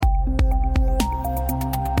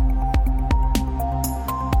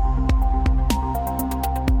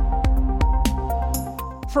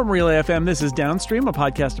From Relay FM, this is Downstream, a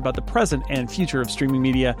podcast about the present and future of streaming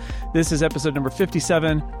media. This is episode number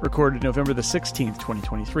 57, recorded November the 16th,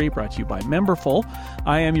 2023, brought to you by Memberful.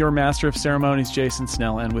 I am your master of ceremonies, Jason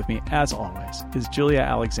Snell, and with me, as always, is Julia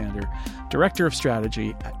Alexander, director of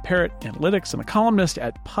strategy at Parrot Analytics and a columnist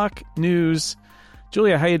at Puck News.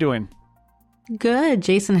 Julia, how you doing? Good.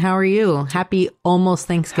 Jason, how are you? Happy almost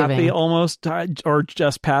Thanksgiving. Happy almost, or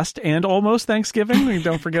just past and almost Thanksgiving.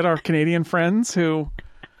 Don't forget our Canadian friends who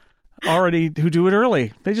do it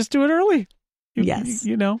early. They just do it early. Yes.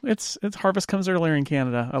 You know, it's harvest comes earlier in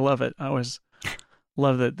Canada. I love it. I always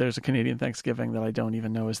love that there's a Canadian Thanksgiving that I don't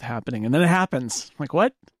even know is happening. And then it happens. I'm like,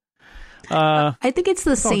 what? I think it's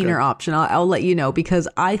the saner option. I'll let you know, because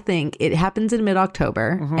I think it happens in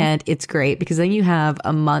mid-October and it's great because then you have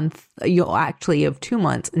a month. You'll actually have 2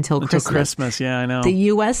 months until Christmas. Yeah, I know. The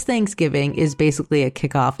U.S. Thanksgiving is basically a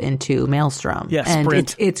kickoff into Maelstrom. Yeah, and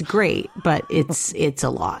sprint. It's great, but it's a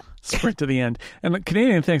lot. Sprint to the end. And the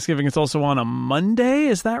Canadian Thanksgiving is also on a Monday.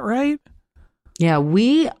 Is that right? Yeah,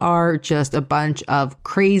 we are just a bunch of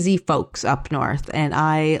crazy folks up north, and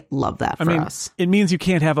I love that for us. It means you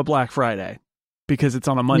can't have a Black Friday because it's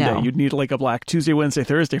on a Monday. No. You'd need like a Black Tuesday, Wednesday,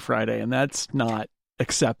 Thursday, Friday, and that's not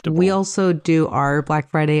acceptable. We also do our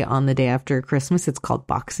Black Friday on the day after Christmas. It's called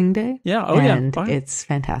Boxing Day. Yeah. And it's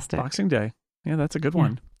fantastic. Boxing Day. Yeah, that's a good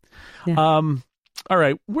one. Yeah. All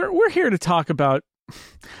right. We're here to talk about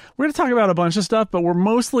a bunch of stuff, but we're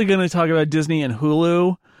mostly going to talk about Disney and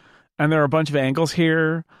Hulu. And there are a bunch of angles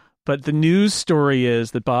here, but the news story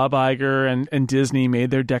is that Bob Iger and Disney made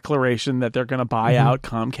their declaration that they're going to buy out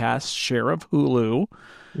Comcast's share of Hulu,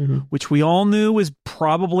 which we all knew was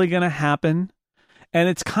probably going to happen. And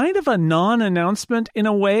it's kind of a non-announcement in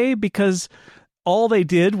a way, because all they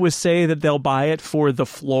did was say that they'll buy it for the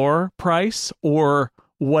floor price or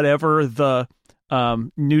whatever the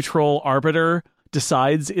neutral arbiter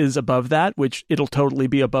decides is above that, which it'll totally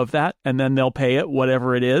be above that, and then they'll pay it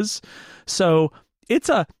whatever it is. So it's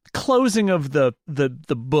a closing of the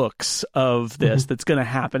books of this that's going to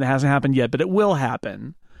happen. It hasn't happened yet, but it will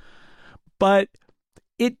happen. But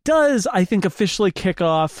it does, I think, officially kick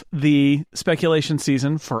off the speculation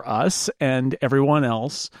season for us and everyone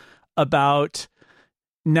else about,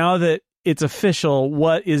 now that it's official,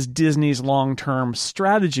 what is Disney's long-term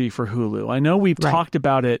strategy for Hulu? I know we've talked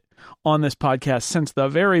about it on this podcast since the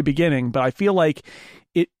very beginning, but I feel like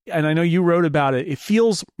it, and I know you wrote about it, it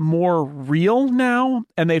feels more real now.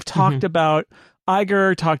 And they've talked about,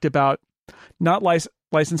 Iger talked about not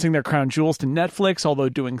licensing their crown jewels to Netflix, although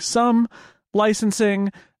doing some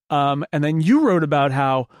licensing. And then you wrote about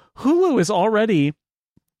how Hulu is already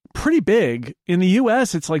pretty big in the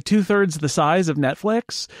US. It's like 2/3 the size of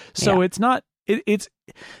Netflix. So it's not, it's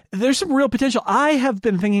there's some real potential. I have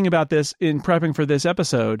been thinking about this in prepping for this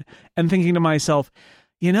episode and thinking to myself,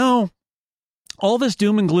 you know, all this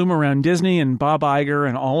doom and gloom around Disney and Bob Iger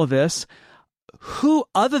and all of this, who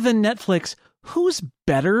other than Netflix, who's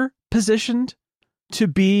better positioned to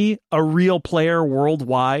be a real player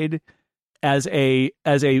worldwide as a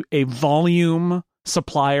volume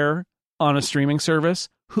supplier on a streaming service?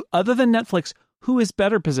 Who, other than Netflix, who is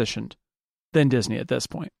better positioned than Disney at this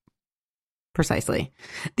point? Precisely.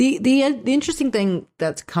 The interesting thing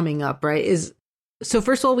that's coming up, right, is, so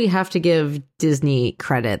first of all, we have to give Disney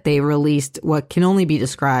credit. They released what can only be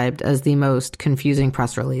described as the most confusing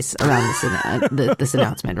press release around this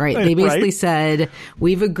announcement, right? They basically said,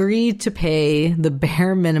 we've agreed to pay the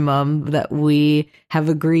bare minimum that we have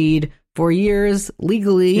agreed for years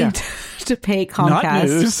legally to pay Comcast. Not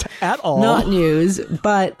news at all. Not news,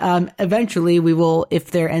 but eventually we will,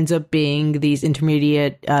 if there ends up being these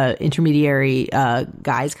intermediary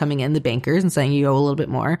guys coming in, the bankers, and saying you owe a little bit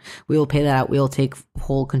more, we will pay that out. We will take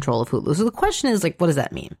full control of Hulu. So the question is, like, what does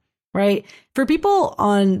that mean? Right? For people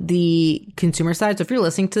on the consumer side, so if you're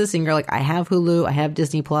listening to this and you're like, I have Hulu, I have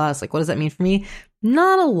Disney Plus, like, what does that mean for me?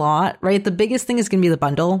 Not a lot, right? The biggest thing is going to be the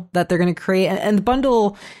bundle that they're going to create. And the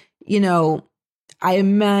bundle, you know, I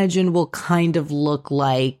imagine will kind of look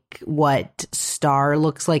like what Star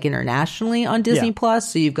looks like internationally on Disney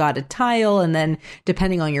Plus. So you've got a tile, and then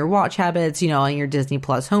depending on your watch habits, you know, on your Disney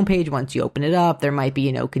Plus homepage, once you open it up, there might be,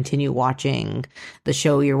 you know, continue watching the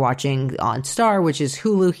show you're watching on Star, which is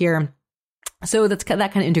Hulu here. So that's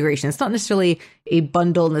that kind of integration. It's not necessarily a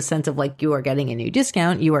bundle in the sense of like you are getting a new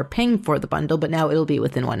discount, you are paying for the bundle, but now it'll be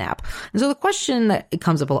within one app. And so the question that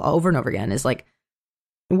comes up over and over again is like,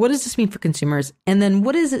 what does this mean for consumers? And then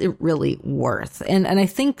what is it really worth? And I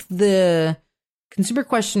think the consumer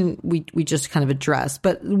question we just kind of addressed,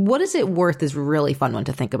 but what is it worth is a really fun one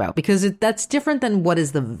to think about, because that's different than what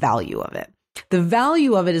is the value of it. The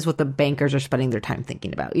value of it is what the bankers are spending their time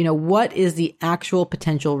thinking about. What is the actual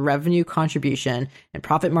potential revenue contribution and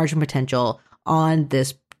profit margin potential on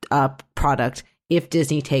this product if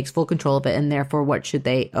Disney takes full control of it, and therefore what should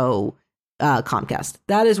they owe Comcast?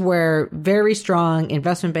 That is where very strong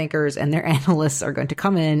investment bankers and their analysts are going to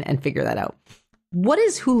come in and figure that out. What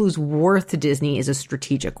is Hulu's worth to Disney is a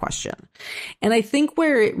strategic question. And I think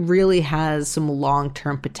where it really has some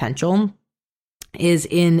long-term potential is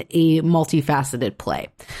in a multifaceted play.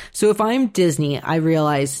 So if I'm Disney, I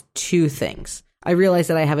realize two things. I realize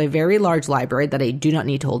that I have a very large library that I do not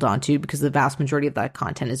need to hold on to because the vast majority of that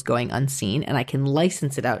content is going unseen, and I can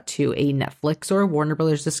license it out to a Netflix or a Warner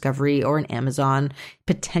Brothers Discovery or an Amazon,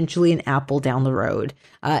 potentially an Apple down the road,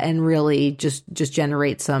 and really just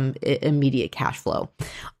generate some immediate cash flow.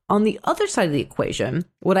 On the other side of the equation,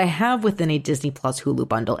 what I have within a Disney Plus Hulu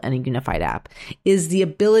bundle and a unified app is the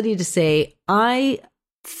ability to say, I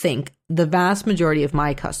think the vast majority of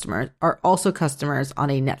my customers are also customers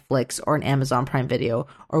on a Netflix or an Amazon Prime Video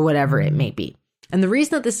or whatever it may be. And the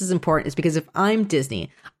reason that this is important is because if I'm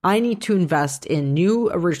Disney, I need to invest in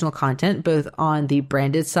new original content, both on the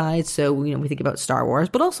branded side. So, we think about Star Wars,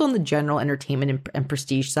 but also on the general entertainment and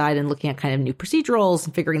prestige side, and looking at kind of new procedurals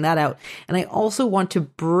and figuring that out. And I also want to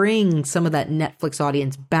bring some of that Netflix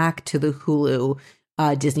audience back to the Hulu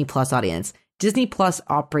Disney Plus audience. Disney Plus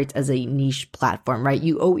operates as a niche platform, right?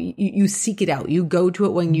 You seek it out. You go to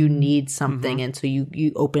it when you need something. And so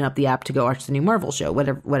you open up the app to go watch the new Marvel show,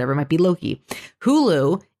 whatever it might be, Loki.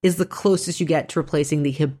 Hulu is the closest you get to replacing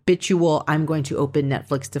the habitual, I'm going to open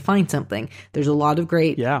Netflix to find something. There's a lot of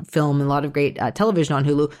great film and a lot of great television on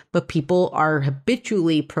Hulu, but people are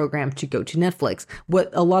habitually programmed to go to Netflix. What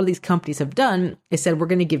a lot of these companies have done is said, we're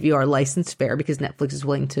going to give you our license fare because Netflix is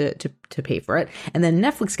willing to pay for it. And then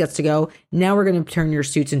Netflix gets to go, now we're going to turn your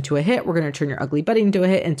Suits into a hit. We're going to turn your Ugly Betty into a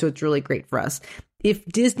hit. And so it's really great for us. If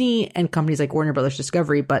Disney and companies like Warner Brothers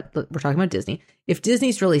Discovery, but we're talking about Disney, if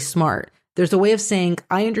Disney's really smart, there's a way of saying,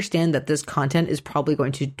 I understand that this content is probably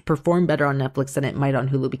going to perform better on Netflix than it might on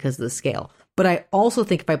Hulu because of the scale. But I also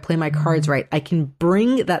think if I play my cards right, I can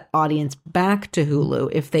bring that audience back to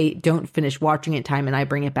Hulu if they don't finish watching it in time and I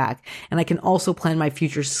bring it back. And I can also plan my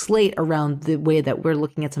future slate around the way that we're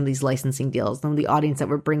looking at some of these licensing deals, some of the audience that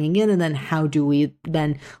we're bringing in, and then how do we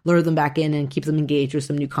then lure them back in and keep them engaged with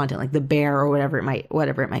some new content like The Bear or whatever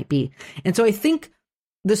it might be. And so I think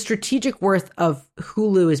the strategic worth of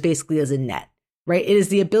Hulu is basically as a net, right? It is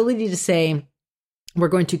the ability to say, we're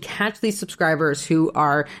going to catch these subscribers who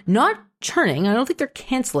are not churning. I don't think they're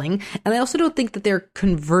canceling. And I also don't think that they're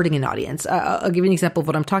converting an audience. I'll give you an example of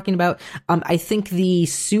what I'm talking about. I think the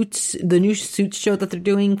new Suits show that they're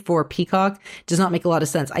doing for Peacock does not make a lot of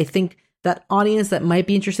sense. I think that audience that might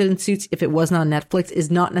be interested in Suits, if it wasn't on Netflix,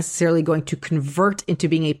 is not necessarily going to convert into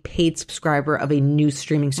being a paid subscriber of a new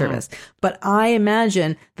streaming service. But I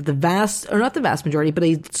imagine that not the vast majority, but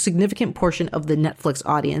a significant portion of the Netflix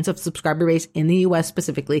audience of subscriber base in the US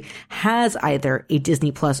specifically has either a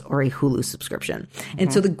Disney Plus or a Hulu subscription.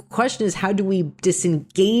 And so the question is, how do we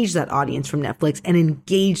disengage that audience from Netflix and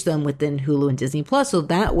engage them within Hulu and Disney Plus? So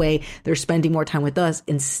that way they're spending more time with us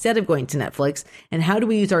instead of going to Netflix. And how do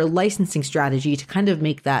we use our licensing strategy to kind of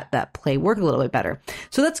make that play work a little bit better?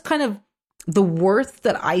 So that's kind of the worth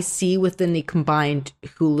that I see within the combined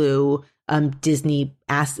Hulu Disney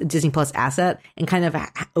Plus asset, and kind of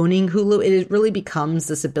owning Hulu. It really becomes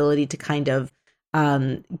this ability to kind of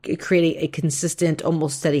create a consistent,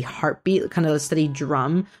 almost steady heartbeat, kind of a steady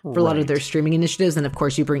drum for a lot of their streaming initiatives. And of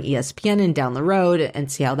course, you bring ESPN in down the road and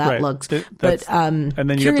see how that looks. And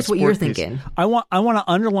then curious what you're thinking. I want to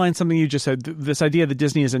underline something you just said. This idea that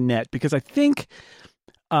Disney is a net, because I think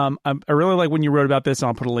I really like when you wrote about this. And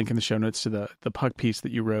I'll put a link in the show notes to the Puck piece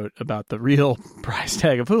that you wrote about the real price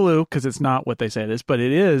tag of Hulu, because it's not what they say it is, but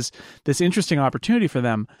it is this interesting opportunity for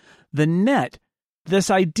them. The net, this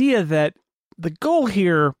idea that the goal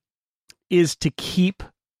here is to keep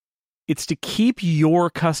your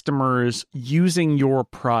customers using your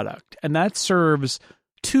product. And that serves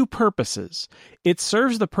two purposes. It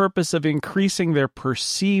serves the purpose of increasing their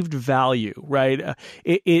perceived value, right?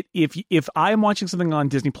 If I'm watching something on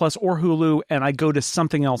Disney Plus or Hulu and I go to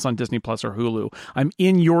something else on Disney Plus or Hulu, I'm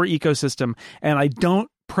in your ecosystem and I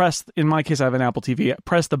don't press, in my case, I have an Apple TV,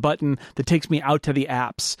 press the button that takes me out to the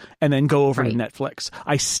apps and then go over to Netflix.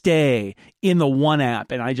 I stay in the one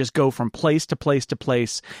app and I just go from place to place to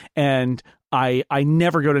place, and I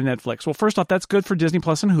never go to Netflix. Well, first off, that's good for Disney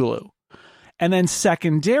Plus and Hulu. And then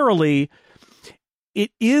secondarily,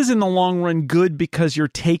 it is in the long run good because you're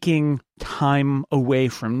taking time away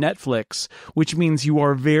from Netflix, which means you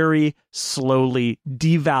are very slowly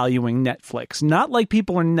devaluing Netflix. Not like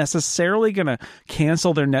people are necessarily going to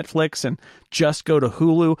cancel their Netflix and just go to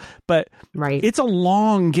Hulu, but it's a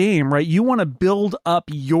long game, right? You want to build up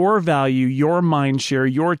your value, your mind share,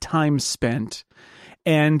 your time spent.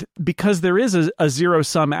 And because there is a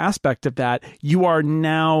zero-sum aspect of that, you are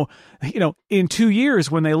now, in 2 years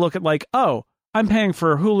when they look at like, oh, I'm paying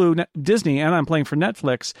for Hulu, Disney, and I'm paying for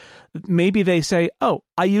Netflix, maybe they say, oh,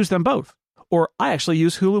 I use them both. Or I actually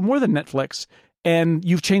use Hulu more than Netflix. And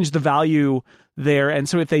you've changed the value there. And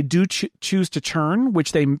so if they do choose to churn,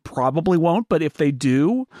 which they probably won't, but if they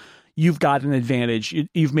do, you've got an advantage.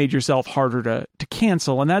 You've made yourself harder to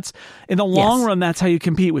cancel. And that's, in the long run, that's how you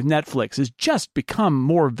compete with Netflix, is just become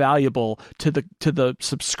more valuable to the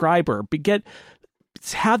subscriber.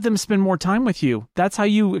 Have them spend more time with you. That's how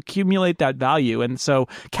you accumulate that value. And so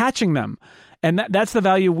catching them, and that's the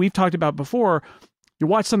value we've talked about before. You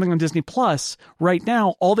watch something on Disney Plus right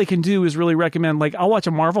now, all they can do is really recommend, like, I'll watch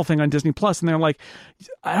a Marvel thing on Disney Plus, and they're like,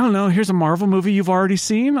 I don't know, here's a Marvel movie you've already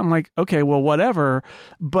seen. I'm like, okay, well, whatever.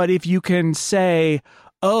 But if you can say,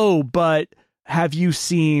 oh, but have you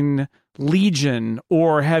seen Legion,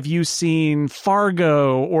 or have you seen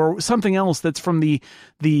Fargo, or something else that's from the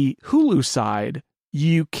Hulu side,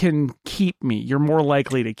 you can keep me. You're more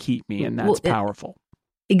likely to keep me, and that's powerful.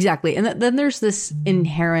 Exactly. And then there's this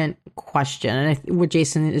inherent question, and what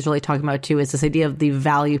Jason is really talking about too is this idea of the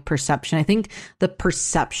value perception. I think the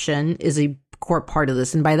perception is a core part of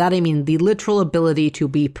this. And by that, I mean the literal ability to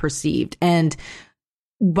be perceived. And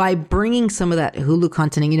by bringing some of that Hulu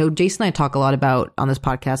content, Jason and I talk a lot about on this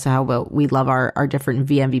podcast how about we love our different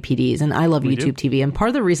vMVPDs, and I love YouTube TV. And part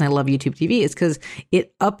of the reason I love YouTube TV is because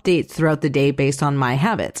it updates throughout the day based on my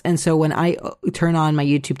habits. And so when I turn on my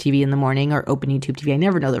YouTube TV in the morning or open YouTube TV, I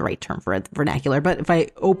never know the right term for it, vernacular, but if I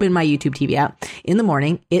open my YouTube TV app in the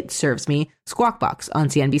morning, it serves me Squawk Box on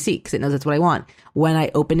CNBC because it knows that's what I want. When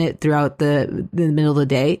I open it throughout the middle of the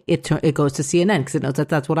day, it goes to CNN because it knows that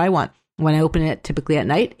that's what I want. When I open it typically at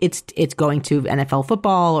night, it's going to NFL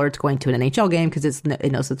football, or it's going to an NHL game because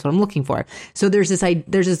it knows that's what I'm looking for. So there's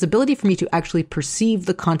this ability for me to actually perceive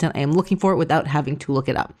the content I am looking for without having to look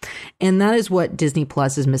it up. And that is what Disney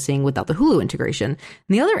Plus is missing without the Hulu integration. And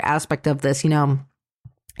the other aspect of this,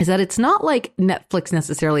 is that it's not like Netflix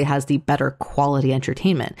necessarily has the better quality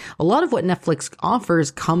entertainment. A lot of what Netflix offers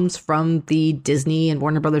comes from the Disney and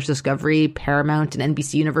Warner Brothers Discovery, Paramount, and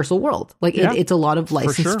NBC Universal world. Like it's a lot of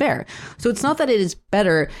licensed fare. So it's not that it is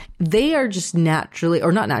better. They are just naturally,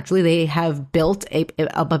 or not naturally, they have built a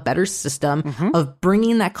better system of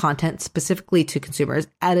bringing that content specifically to consumers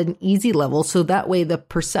at an easy level. So that way the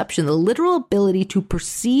perception, the literal ability to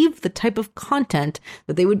perceive the type of content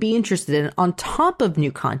that they would be interested in on top of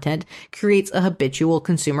new content creates a habitual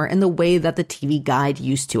consumer in the way that the TV guide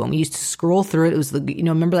used to. And we used to scroll through it. It was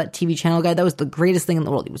remember that TV channel guide? That was the greatest thing in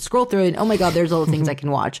the world. You would scroll through it and, oh my God, there's all the things I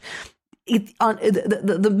can watch.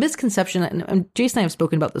 The misconception, and Jason and I have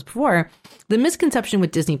spoken about this before, the misconception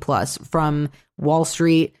with Disney Plus from Wall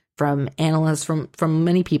Street, from analysts, from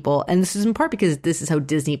many people, and this is in part because this is how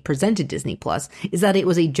Disney presented Disney Plus, is that it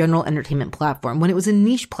was a general entertainment platform when it was a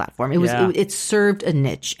niche platform. It served a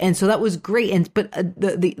niche, and so that was great. But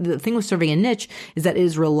the thing with serving a niche is that it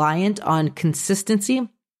is reliant on consistency,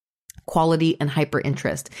 quality, and hyper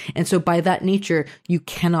interest. And so by that nature, you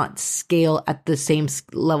cannot scale at the same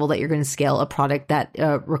level that you're going to scale a product that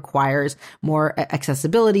requires more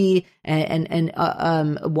accessibility and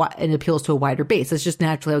appeals to a wider base. That's just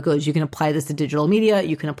naturally how it goes. You can apply this to digital media.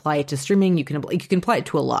 You can apply it to streaming. You can apply it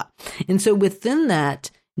to a lot. And so within that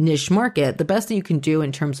niche market, the best that you can do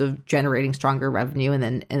in terms of generating stronger revenue and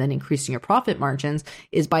then increasing your profit margins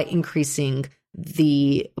is by increasing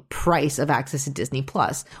the price of access to Disney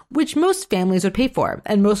Plus, which most families would pay for,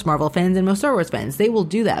 and most Marvel fans and most Star Wars fans, they will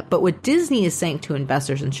do that. But what Disney is saying to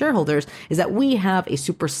investors and shareholders is that we have a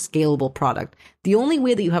super scalable product. The only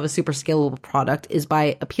way that you have a super scalable product is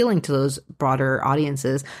by appealing to those broader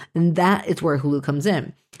audiences, and that is where Hulu comes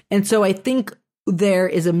in. And so I think there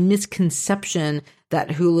is a misconception that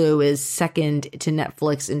Hulu is second to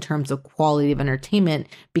Netflix in terms of quality of entertainment,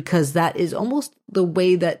 because that is almost the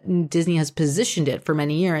way that Disney has positioned it for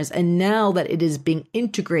many years. And now that it is being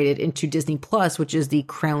integrated into Disney Plus, which is the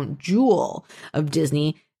crown jewel of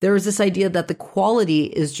Disney, there is this idea that the quality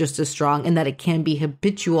is just as strong and that it can be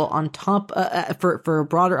habitual on top for a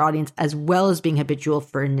broader audience, as well as being habitual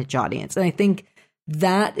for a niche audience. And I think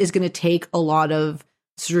that is going to take a lot of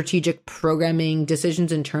strategic programming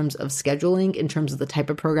decisions in terms of scheduling, in terms of the type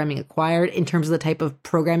of programming acquired, in terms of the type of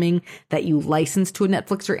programming that you license to a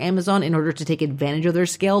Netflix or Amazon in order to take advantage of their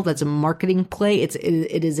scale. That's a marketing play. It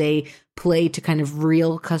is a play to kind of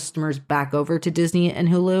reel customers back over to Disney and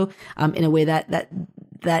Hulu in a way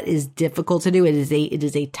that is difficult to do. It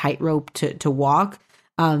is a tightrope to walk.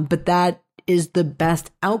 But that is the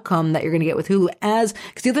best outcome that you're going to get with Hulu.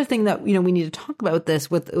 Because the other thing that, we need to talk about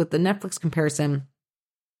this with the Netflix comparison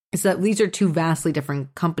is that these are two vastly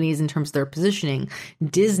different companies in terms of their positioning.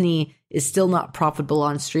 Disney is still not profitable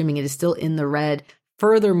on streaming. It is still in the red.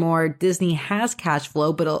 Furthermore, Disney has cash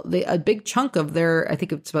flow, but a big chunk of their, I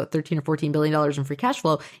think it's about $13 or $14 billion in free cash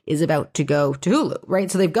flow is about to go to Hulu,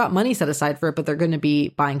 right? So they've got money set aside for it, but they're going to be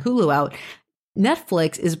buying Hulu out.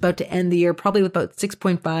 Netflix is about to end the year probably with about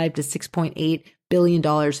 $6.5 to $6.8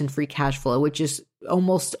 billion in free cash flow, which is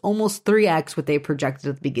almost 3x what they projected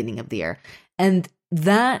at the beginning of the year. And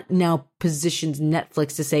that now positions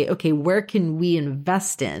Netflix to say, okay, where can we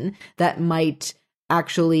invest in that might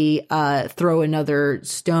actually throw another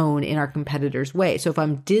stone in our competitor's way? So if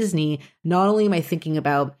I'm Disney, not only am I thinking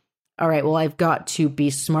about, all right, well, I've got to be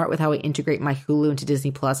smart with how I integrate my Hulu into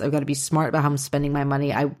Disney Plus. I've got to be smart about how I'm spending my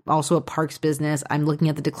money. I'm also a parks business. I'm looking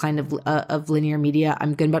at the decline of linear media.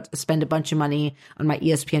 I'm going to spend a bunch of money on my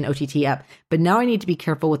ESPN OTT app. But now I need to be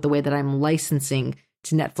careful with the way that I'm licensing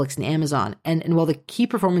to Netflix and Amazon. And while the key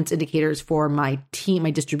performance indicators for my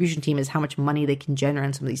distribution team is how much money they can generate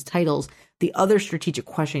on some of these titles, the other strategic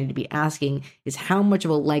question I need to be asking is how much of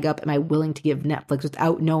a leg up am I willing to give Netflix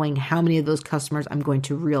without knowing how many of those customers I'm going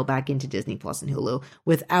to reel back into Disney Plus and Hulu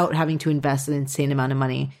without having to invest an insane amount of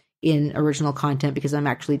money in original content because I'm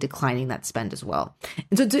actually declining that spend as well.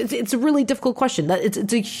 And so it's a really difficult question.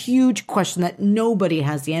 It's a huge question that nobody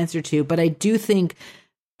has the answer to, but I do think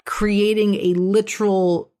creating a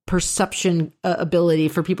literal perception ability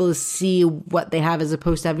for people to see what they have as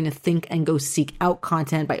opposed to having to think and go seek out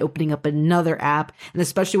content by opening up another app, and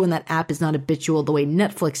especially when that app is not habitual the way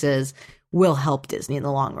Netflix is, will help Disney in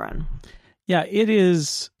the long run. Yeah, it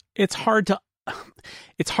is. It's hard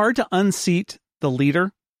to unseat the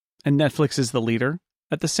leader, and Netflix is the leader.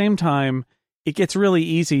 At the same time, it gets really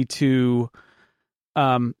easy to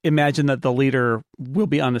imagine that the leader will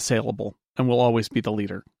be unassailable and will always be the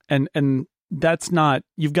leader. And that's not,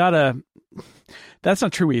 that's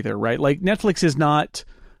not true either, right? Like Netflix is not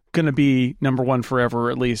going to be number one forever,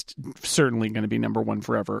 or at least certainly going to be number one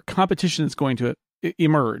forever. Competition is going to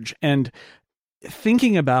emerge. And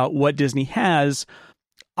thinking about what Disney has,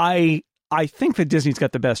 I think that Disney's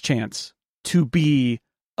got the best chance to be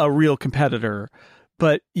a real competitor.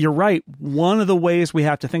 But you're right. One of the ways we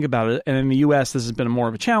have to think about it, and in the U.S., this has been more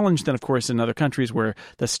of a challenge than, of course, in other countries where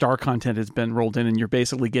the Star content has been rolled in and you're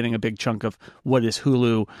basically getting a big chunk of what is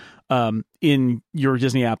Hulu in your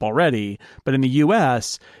Disney app already. But in the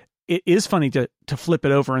U.S., it is funny to flip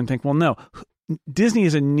it over and think, well, no, Disney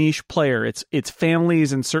is a niche player. It's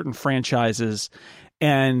families and certain franchises,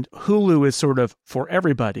 and Hulu is sort of for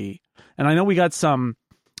everybody. And I know we got some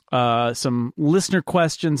listener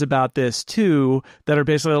questions about this too that are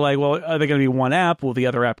basically like, well, are there going to be one app? Will the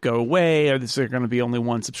other app go away? Or is there going to be only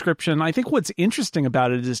one subscription? I think what's interesting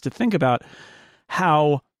about it is to think about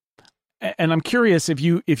how, and I'm curious if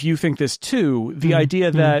you think this too, the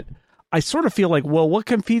idea that I sort of feel like, well,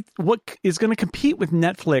 what is going to compete with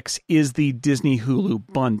Netflix is the Disney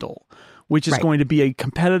Hulu bundle, which is going to be a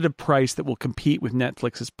competitive price that will compete with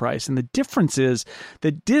Netflix's price. And the difference is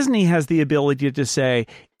that Disney has the ability to say,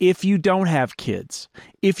 if you don't have kids,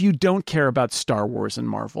 if you don't care about Star Wars and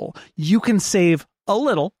Marvel, you can save a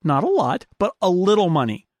little, not a lot, but a little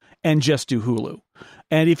money and just do Hulu.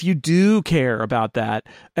 And if you do care about that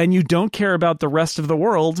and you don't care about the rest of the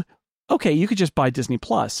world, okay, you could just buy Disney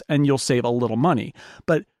Plus and you'll save a little money.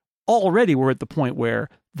 But already we're at the point where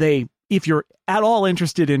if you're at all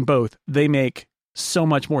interested in both, they make so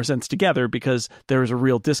much more sense together because there's a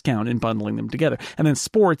real discount in bundling them together. And then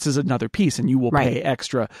sports is another piece, and you will pay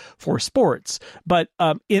extra for sports. But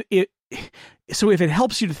so if it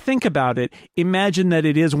helps you to think about it, imagine that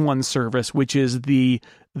it is one service, which is the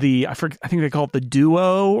I think they call it the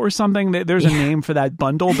Duo or something. There's a name for that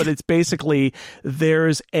bundle, but it's basically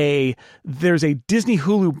there's a Disney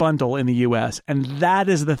Hulu bundle in the US, and that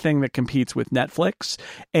is the thing that competes with Netflix.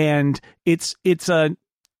 And it's a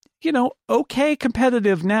okay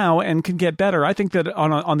competitive now and can get better. I think that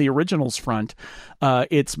on the originals front,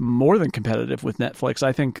 it's more than competitive with Netflix.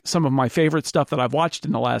 I think some of my favorite stuff that I've watched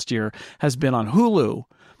in the last year has been on Hulu,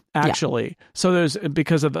 actually. So there's,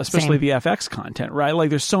 because of especially the FX content, right? Like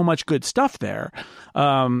there's so much good stuff there.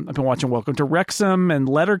 I've been watching Welcome to Wrexham, and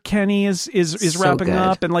Letterkenny is so wrapping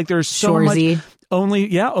up, and like there's so much.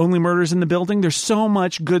 Only Murders in the Building. There's so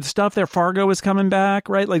much good stuff there. Fargo is coming back,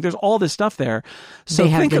 right? Like there's all this stuff there. So they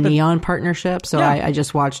have the Neon partnership. So yeah. I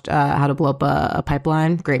just watched How to Blow Up a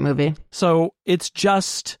Pipeline. Great movie. So it's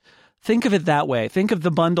just, think of it that way. Think of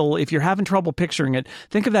the bundle. If you're having trouble picturing it,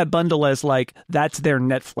 think of that bundle as like, that's their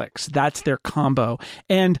Netflix. That's their combo.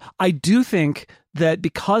 And I do think that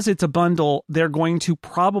because it's a bundle, they're going to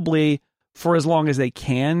probably, for as long as they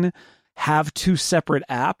can, have two separate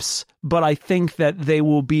apps, but I think that they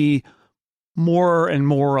will be more and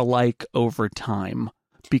more alike over time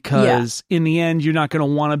because in the end, you're not going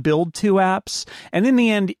to want to build two apps. And in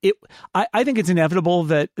the end, I think it's inevitable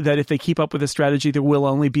that if they keep up with this strategy, there will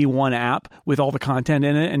only be one app with all the content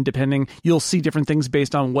in it. And depending, you'll see different things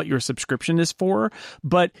based on what your subscription is for.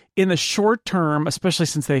 But in the short term, especially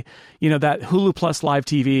since they, that Hulu Plus Live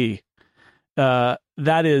TV,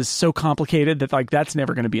 that is so complicated that like that's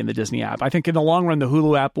never going to be in the Disney app. I think in the long run, the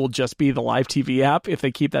Hulu app will just be the Live TV app if they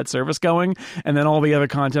keep that service going, and then all the other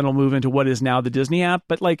content will move into what is now the Disney app.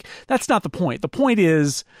 But like that's not the point. The point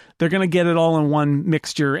is they're going to get it all in one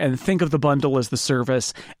mixture and think of the bundle as the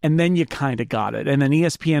service, and then you kind of got it. And then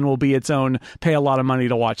ESPN will be its own pay a lot of money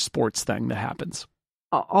to watch sports thing that happens.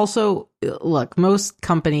 Also, look, most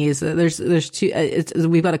companies, there's two,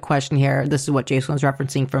 we've got a question here. This is what Jason was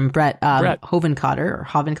referencing from Brett Hovenkotter.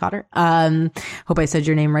 Hope I said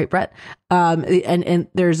your name right, Brett. And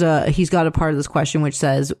there's he's got a part of this question which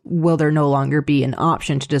says, will there no longer be an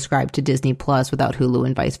option to subscribe to Disney Plus without Hulu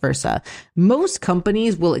and vice versa? Most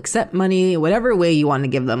companies will accept money, whatever way you want to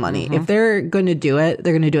give them money. Mm-hmm. If they're going to do it,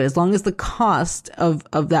 they're going to do it as long as the cost of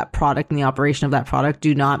that product and the operation of that product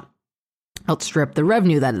do not outstrip the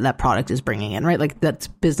revenue that product is bringing in, right? Like that's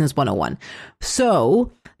business 101.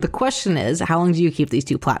 So the question is, how long do you keep these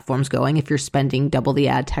two platforms going if you're spending double the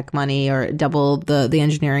ad tech money or double the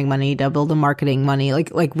engineering money, double the marketing money?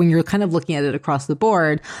 Like when you're kind of looking at it across the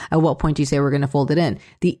board, at what point do you say we're going to fold it in?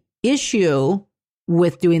 The issue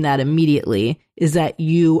with doing that immediately is that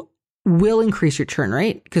you will increase your churn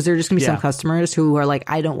rate because there are just going to be some customers who are like,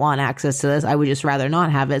 I don't want access to this. I would just rather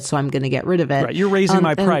not have it. So I'm going to get rid of it. Right. You're raising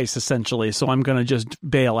my price essentially. So I'm going to just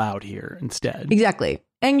bail out here instead. Exactly.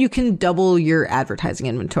 And you can double your advertising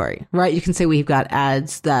inventory, right? You can say we've got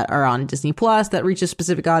ads that are on Disney Plus that reach a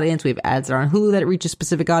specific audience. We have ads that are on Hulu that reach a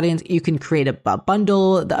specific audience. You can create a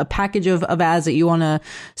bundle, a package of ads that you want to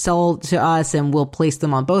sell to us, and we'll place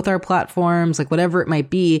them on both our platforms, like whatever it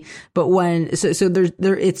might be. But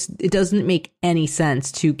it doesn't make any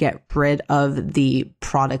sense to get rid of the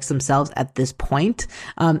products themselves at this point.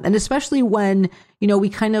 And especially when, we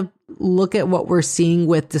kind of look at what we're seeing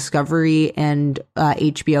with Discovery and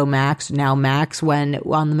HBO Max, now Max, when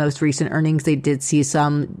on the most recent earnings, they did see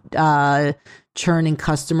some churn in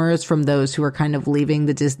customers from those who are kind of leaving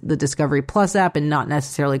the Discovery Plus app and not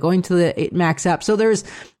necessarily going to the Max app. So there's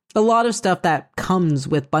a lot of stuff that comes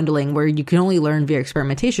with bundling where you can only learn via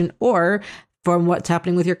experimentation or from what's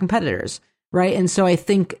happening with your competitors. Right. And so I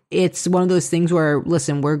think it's one of those things where,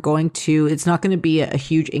 listen, it's not going to be a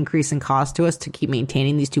huge increase in cost to us to keep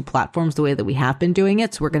maintaining these two platforms the way that we have been doing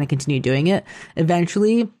it. So we're going to continue doing it.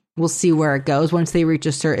 Eventually, we'll see where it goes. Once they reach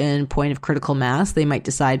a certain point of critical mass, they might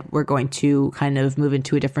decide we're going to kind of move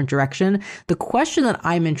into a different direction. The question that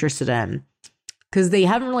I'm interested in, because they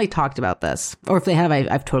haven't really talked about this, or if they have,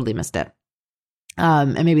 I've totally missed it.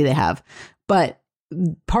 And maybe they have. But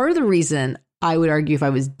part of the reason I would argue if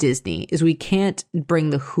I was Disney is we can't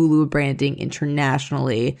bring the Hulu branding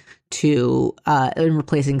internationally to in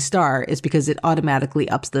replacing Star is because it automatically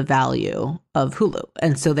ups the value of Hulu.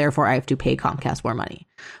 And so therefore I have to pay Comcast more money.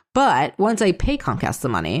 But once I pay Comcast the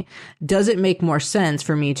money, does it make more sense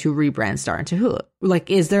for me to rebrand Star into Hulu? Like,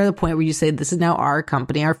 is there the point where you say, this is now our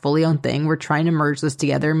company, our fully owned thing. We're trying to merge this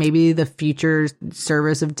together. Maybe the future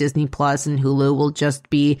service of Disney Plus and Hulu will just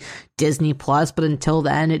be Disney Plus. But until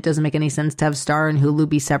then, it doesn't make any sense to have Star and Hulu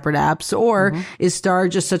be separate apps. Or is Star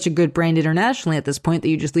just such a good brand internationally at this point that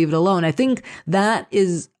you just leave it alone? I think that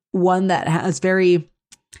is one that has very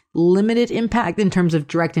limited impact in terms of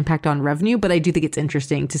direct impact on revenue, but I do think it's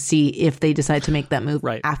interesting to see if they decide to make that move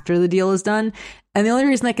after the deal is done. And the only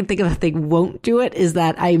reason I can think of if they won't do it is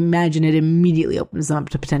that I imagine it immediately opens them up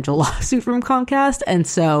to potential lawsuit from Comcast, and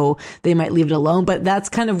so they might leave it alone. But that's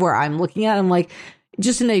kind of where I'm looking at. I'm like,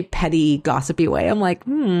 just in a petty, gossipy way, I'm like,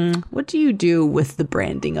 what do you do with the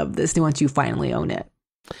branding of this once you finally own it?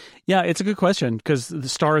 Yeah, it's a good question because the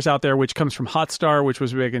Star is out there, which comes from Hotstar, which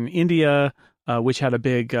was big in India, which had a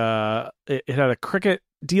big, it had a cricket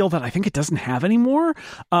deal that I think it doesn't have anymore.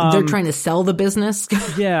 They're trying to sell the business.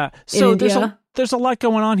 Yeah. So there's a lot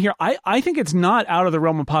going on here. I think it's not out of the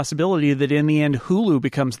realm of possibility that in the end Hulu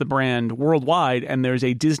becomes the brand worldwide and there's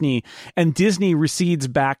a Disney, and Disney recedes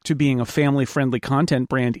back to being a family-friendly content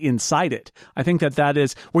brand inside it. I think that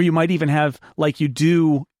is where you might even have, like you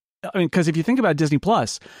do, I mean, because if you think about Disney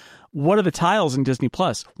Plus, what are the tiles in Disney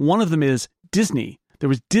Plus? One of them is Disney. There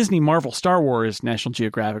was Disney, Marvel, Star Wars, National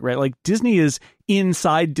Geographic, right? Like Disney is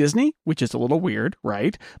inside Disney, which is a little weird,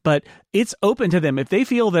 right? But it's open to them. If they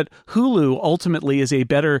feel that Hulu ultimately is a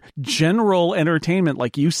better general entertainment,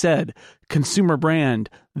 like you said, consumer brand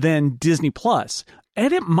than Disney Plus,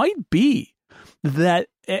 and it might be that,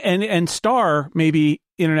 and Star maybe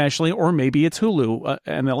internationally, or maybe it's Hulu,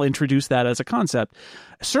 and they'll introduce that as a concept.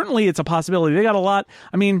 Certainly, it's a possibility. They got a lot.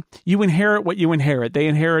 I mean, you inherit what you inherit. They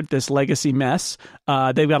inherit this legacy mess.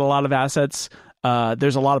 They've got a lot of assets.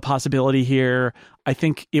 There's a lot of possibility here. I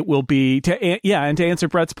think it will be and to answer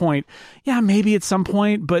Brett's point, maybe at some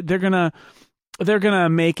point, but they're gonna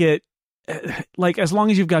make it like, as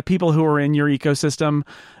long as you've got people who are in your ecosystem,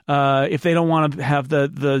 if they don't want to have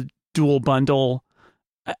the dual bundle,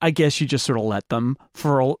 I guess you just sort of let them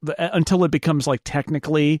until it becomes like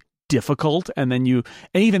technically difficult, and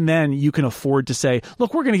even then you can afford to say,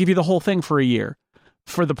 look, we're going to give you the whole thing for a year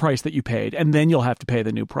for the price that you paid, and then you'll have to pay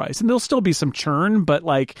the new price. And there'll still be some churn, but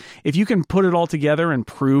like if you can put it all together and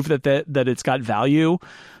prove that it's got value,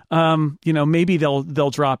 maybe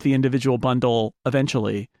they'll drop the individual bundle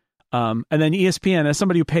eventually. And then ESPN, as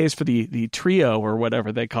somebody who pays for the trio or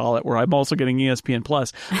whatever they call it, where I'm also getting ESPN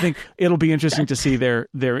Plus, I think it'll be interesting to see their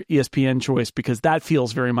ESPN choice, because that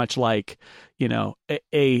feels very much like,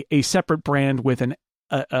 a separate brand with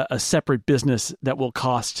a separate business that will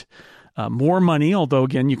cost more money, although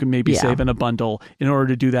again you can maybe save in a bundle in order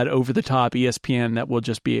to do that over the top ESPN that will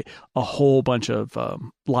just be a whole bunch of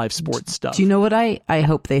live sports stuff. Do you know what I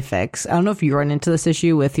hope they fix? I don't know if you run into this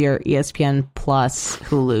issue with your ESPN Plus,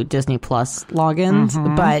 Hulu, Disney Plus logins,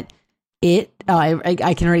 but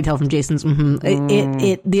I can already tell from Jason's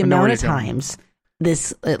the amount of times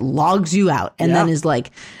it logs you out and then is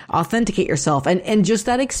like, authenticate yourself, and just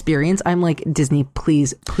that experience. I'm like, Disney,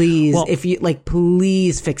 please, well, if you like,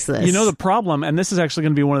 please fix this. The problem, and this is actually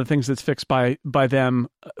going to be one of the things that's fixed by them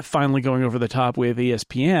finally going over the top with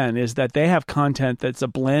ESPN, is that they have content that's a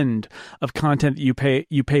blend of content that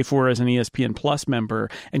you pay for as an ESPN Plus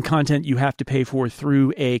member, and content you have to pay for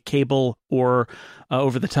through a cable or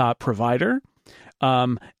over the top provider.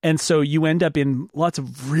 And so you end up in lots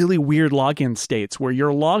of really weird login states where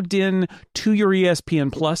you're logged in to your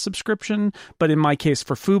ESPN Plus subscription. But in my case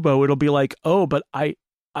for Fubo, it'll be like, oh, but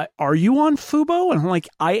are you on Fubo? And I'm like,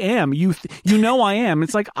 I am. I am.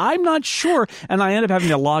 It's like, I'm not sure. And I end up having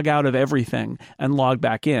to log out of everything and log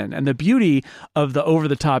back in. And the beauty of the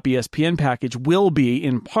over-the-top ESPN package will be,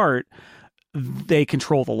 in part, they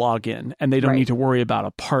control the login and they don't need to worry about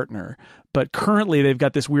a partner. But currently they've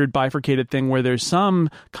got this weird bifurcated thing where there's some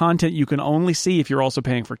content you can only see if you're also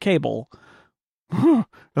paying for cable. They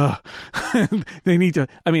need to,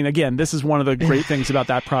 I mean, again, this is one of the great things about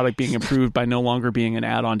that product being improved by no longer being an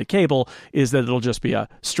add-on to cable, is that it'll just be a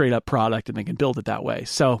straight up product and they can build it that way.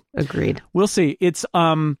 So agreed. We'll see. It's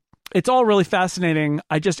all really fascinating.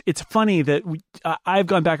 It's funny that I've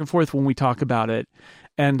gone back and forth when we talk about it.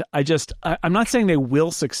 And I'm not saying they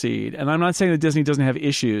will succeed, and I'm not saying that Disney doesn't have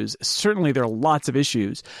issues. Certainly there are lots of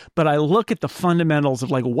issues, but I look at the fundamentals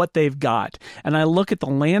of like what they've got, and I look at the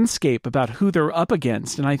landscape about who they're up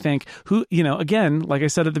against, and I think again, like I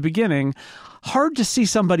said at the beginning, hard to see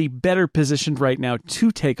somebody better positioned right now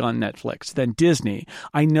to take on Netflix than Disney.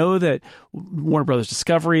 I know that Warner Brothers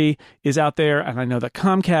Discovery is out there, and I know that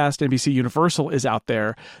Comcast, NBC Universal is out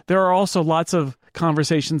there. There are also lots of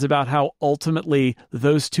conversations about how ultimately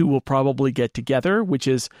those two will probably get together, which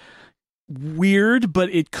is weird,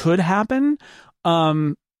 but it could happen.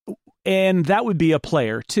 And that would be a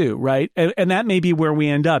player too, right? And that may be where we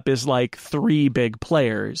end up, is like three big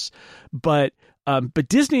players. But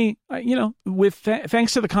Disney,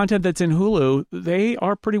 thanks to the content that's in Hulu, they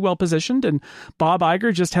are pretty well positioned. And Bob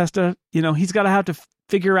Iger just has to, he's got to have to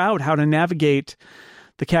figure out how to navigate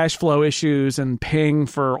the cash flow issues and paying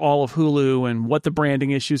for all of Hulu and what the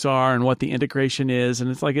branding issues are and what the integration is.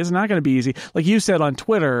 And it's like, it's not going to be easy. Like you said on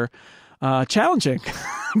Twitter, challenging,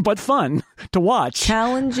 but fun to watch.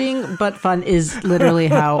 Challenging, but fun is literally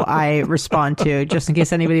how I respond to, just in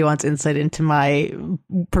case anybody wants insight into my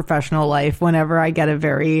professional life. Whenever I get a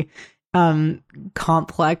very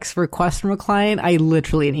complex request from a client, I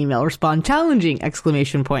literally in email respond, challenging, !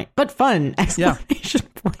 But fun, ! Yeah,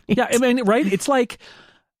 I mean, right. It's like,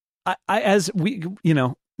 as we,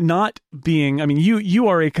 not being, I mean, you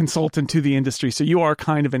are a consultant to the industry, so you are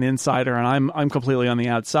kind of an insider, and I'm completely on the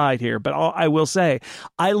outside here. But I will say,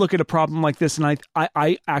 I look at a problem like this, and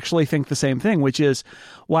I actually think the same thing, which is,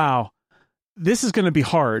 wow, this is going to be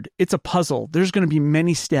hard. It's a puzzle. There's going to be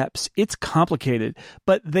many steps. It's complicated,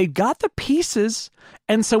 but they got the pieces.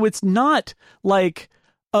 And so it's not like,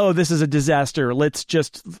 oh, this is a disaster. Let's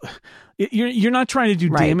just, you're not trying to do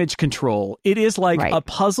damage control. It is like a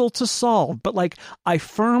puzzle to solve. But like, I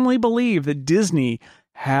firmly believe that Disney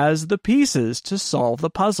has the pieces to solve the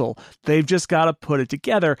puzzle. They've just got to put it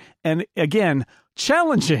together. And again,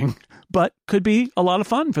 challenging, but could be a lot of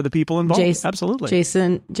fun for the people involved. Absolutely.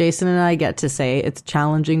 Jason and I get to say it's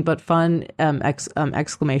challenging but fun,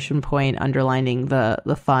 exclamation point underlining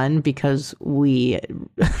the fun, because we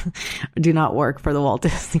do not work for the Walt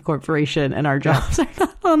Disney Corporation and our jobs are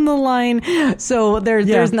not on the line. So there's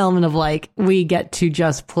an element of like, we get to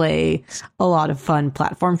just play a lot of fun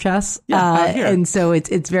platform chess. And so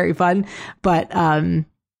it's very fun, but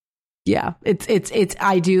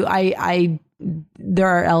there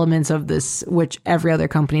are elements of this which every other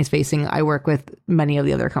company is facing. I work with many of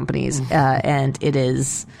the other companies, and it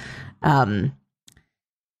is,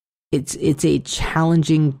 it's a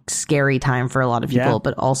challenging, scary time for a lot of people.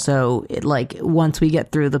 But also, once we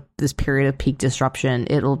get through this period of peak disruption,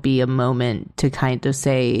 it'll be a moment to kind of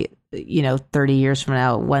say, 30 years from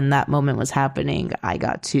now, when that moment was happening, I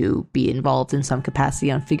got to be involved in some capacity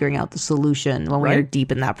on figuring out the solution when we are deep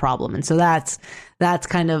in that problem. And so that's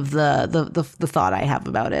kind of the thought I have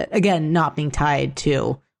about it. Again, not being tied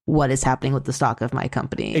to what is happening with the stock of my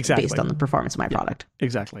company based on the performance of my product.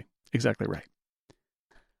 Exactly right.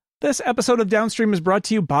 This episode of Downstream is brought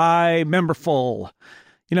to you by Memberful.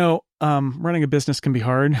 Running a business can be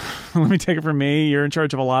hard. Let me take it from me. You're in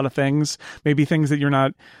charge of a lot of things, maybe things that you're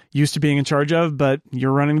not used to being in charge of, but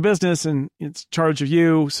you're running the business and it's charge of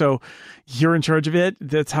you. So you're in charge of it.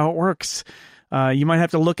 That's how it works. You might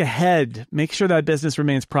have to look ahead, make sure that business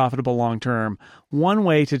remains profitable long-term. One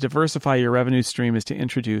way to diversify your revenue stream is to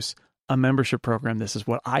introduce a membership program. This is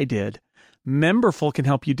what I did. Memberful can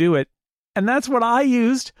help you do it. And that's what I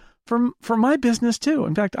used for my business too.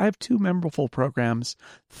 In fact, I have 2 Memberful programs,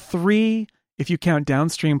 3 if you count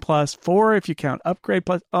Downstream Plus, 4 if you count Upgrade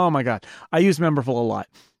Plus. Oh my God, I use Memberful a lot.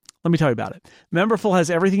 Let me tell you about it. Memberful has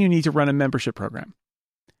everything you need to run a membership program,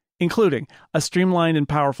 including a streamlined and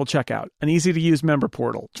powerful checkout, an easy-to-use member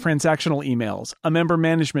portal, transactional emails, a member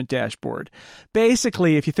management dashboard.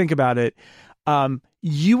 Basically, if you think about it,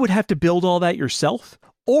 you would have to build all that yourself,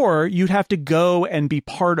 or you'd have to go and be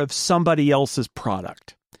part of somebody else's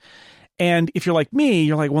product. And if you're like me,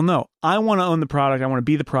 you're like, well, no, I want to own the product. I want to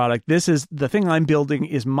be the product. This is the thing I'm building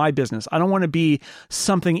is my business. I don't want to be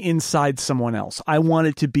something inside someone else. I want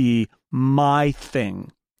it to be my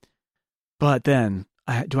thing. But then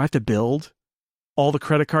do I have to build all the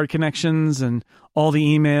credit card connections and all the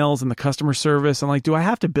emails and the customer service? And do I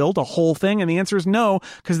have to build a whole thing? And the answer is no,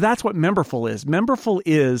 because that's what Memberful is. Memberful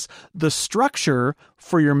is the structure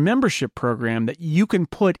for your membership program that you can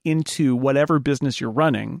put into whatever business you're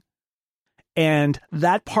running. And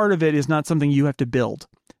that part of it is not something you have to build.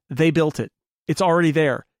 They built it. It's already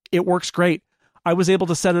there. It works great. I was able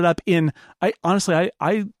to set it up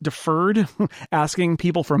I deferred asking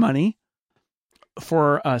people for money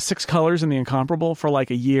for 6 Colors and the Incomparable for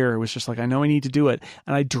a year. It was just I know I need to do it.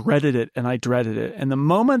 And I dreaded it. And the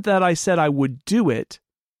moment that I said I would do it,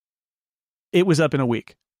 it was up in a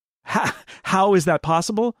week. How is that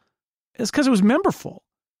possible? It's because it was Memberful.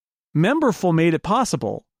 Memberful made it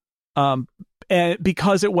possible. And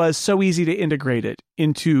because it was so easy to integrate it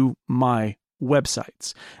into my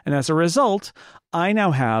websites. And as a result, I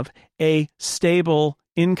now have a stable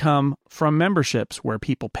income from memberships where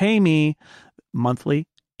people pay me monthly,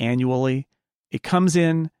 annually. It comes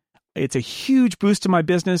in. It's a huge boost to my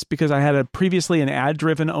business because I had previously an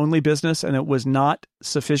ad-driven only business and it was not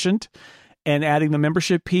sufficient. And adding the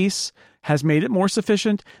membership piece has made it more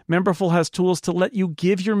sufficient. Memberful has tools to let you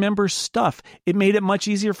give your members stuff. It made it much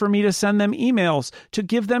easier for me to send them emails, to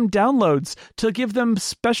give them downloads, to give them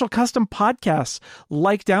special custom podcasts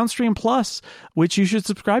like Downstream Plus, which you should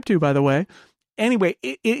subscribe to, by the way. Anyway,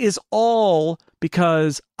 it is all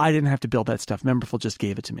because I didn't have to build that stuff. Memberful just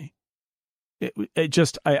gave it to me.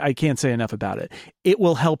 I can't say enough about it. It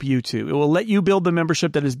will help you too. It will let you build the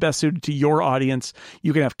membership that is best suited to your audience.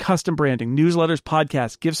 You can have custom branding, newsletters,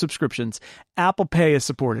 podcasts, gift subscriptions. Apple Pay is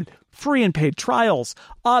supported, free and paid trials,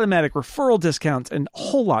 automatic referral discounts, and a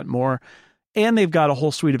whole lot more. And they've got a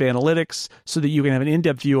whole suite of analytics so that you can have an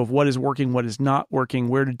in-depth view of what is working, what is not working,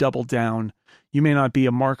 where to double down. You may not be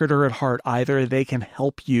a marketer at heart either. They can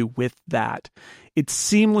help you with that. It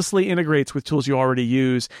seamlessly integrates with tools you already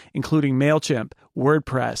use, including MailChimp,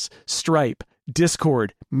 WordPress, Stripe,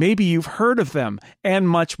 Discord. Maybe you've heard of them, and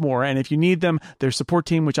much more. And if you need them, their support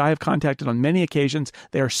team, which I have contacted on many occasions,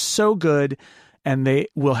 they are so good, and they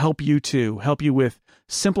will help you too, help you with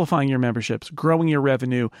simplifying your memberships, growing your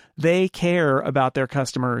revenue. They care about their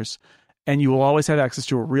customers, and you will always have access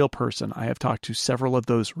to a real person. I have talked to several of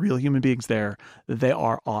those real human beings there. They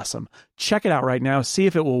are awesome. Check it out right now. See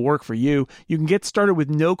if it will work for you. You can get started with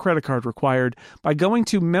no credit card required by going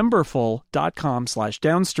to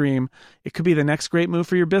memberful.com/downstream. It could be the next great move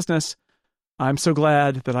for your business. I'm so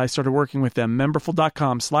glad that I started working with them.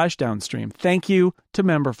 Memberful.com/downstream. Thank you to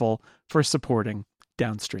Memberful for supporting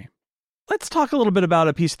Downstream. Let's talk a little bit about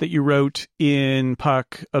a piece that you wrote in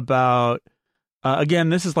Puck about, again,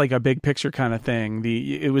 this is like a big picture kind of thing.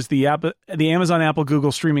 It was the Amazon, Apple,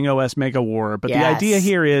 Google streaming OS mega war. But the idea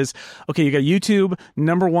here is, okay, you got YouTube,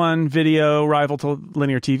 number one video rival to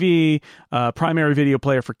linear TV, primary video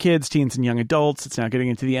player for kids, teens, and young adults. It's now getting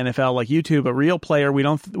into the NFL like YouTube, a real player. We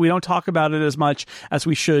don't talk about it as much as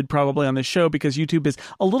we should probably on this show because YouTube is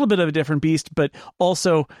a little bit of a different beast, but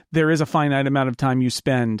also there is a finite amount of time you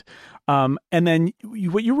spend. And then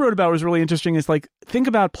what you wrote about was really interesting is like, think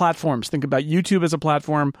about platforms. Think about YouTube as a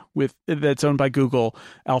platform that's owned by Google,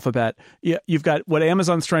 Alphabet. You've got what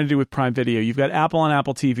Amazon's trying to do with Prime Video. You've got Apple on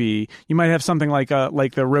Apple TV. You might have something like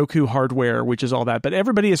the Roku hardware, which is all that. But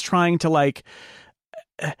everybody is trying to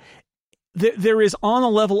there is on a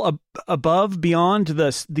level above, beyond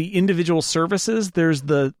the individual services. There's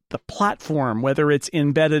the platform, whether it's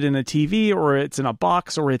embedded in a TV or it's in a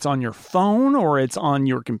box or it's on your phone or it's on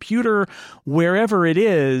your computer, wherever it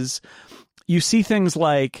is. You see things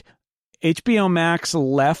like HBO Max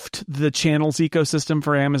left the channels ecosystem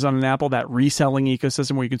for Amazon and Apple, that reselling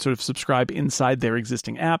ecosystem where you can sort of subscribe inside their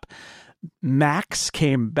existing app. Max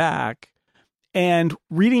came back, and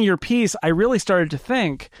reading your piece, I really started to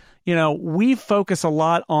think, we focus a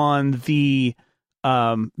lot on these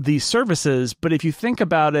services, but if you think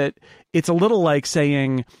about it, it's a little like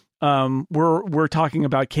saying we're talking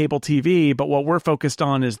about cable TV, but what we're focused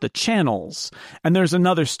on is the channels. And there's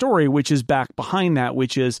another story which is back behind that,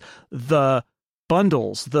 which is the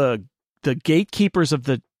bundles, the gatekeepers of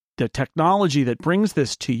the technology that brings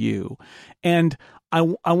this to you. And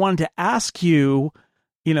I wanted to ask you,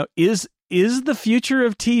 is the future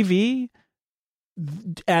of TV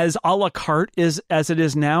as a la carte as it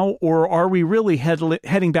is now, or are we really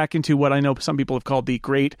heading back into what I know some people have called the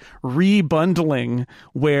great rebundling,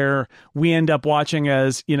 where we end up watching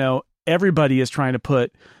as, everybody is trying to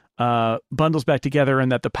put bundles back together,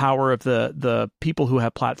 and that the power of the people who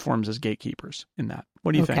have platforms as gatekeepers in that?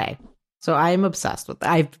 What do you think? Okay. So I'm obsessed with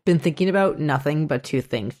that. I've been thinking about nothing but two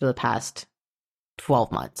things for the past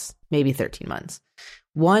 12 months, maybe 13 months.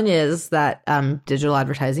 One is that digital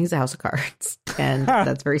advertising is a house of cards, and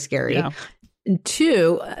that's very scary. Yeah. And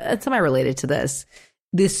two, semi-related to this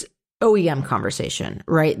OEM conversation,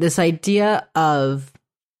 right? This idea of,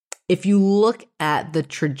 if you look at the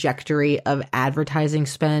trajectory of advertising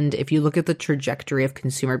spend, if you look at the trajectory of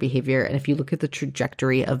consumer behavior, and if you look at the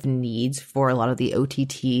trajectory of needs for a lot of the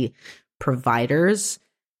OTT providers,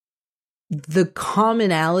 the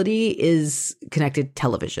commonality is connected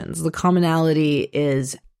televisions. The commonality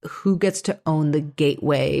is who gets to own the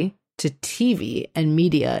gateway to TV and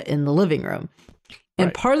media in the living room. And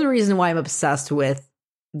right. Part of the reason why I'm obsessed with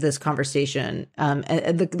this conversation, and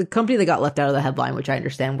the company that got left out of the headline, which I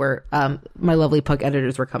understand where my lovely Puck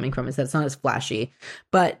editors were coming from, is that it's not as flashy.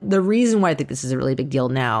 But the reason why I think this is a really big deal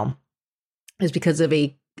now is because of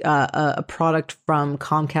a product from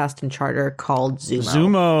Comcast and Charter called Xumo.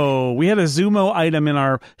 Xumo. We had a Xumo item in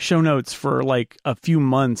our show notes for like a few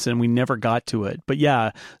months, and we never got to it. But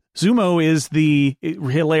yeah, Xumo is the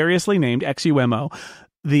hilariously named XUMO.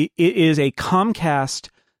 It is a Comcast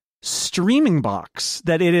streaming box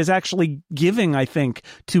that it is actually giving, I think,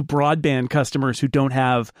 to broadband customers who don't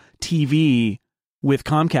have TV with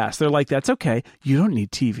Comcast. They're like, that's okay. You don't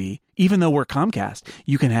need TV. Even though we're Comcast,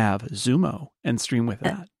 you can have Xumo and stream with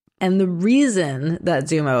that. And the reason that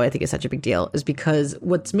Xumo, I think, is such a big deal is because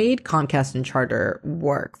what's made Comcast and Charter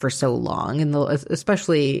work for so long, and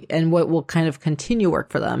especially, and what will kind of continue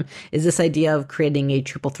work for them, is this idea of creating a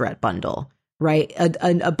triple threat bundle, right?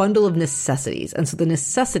 A bundle of necessities. And so the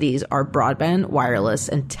necessities are broadband, wireless,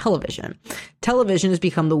 and television. Television has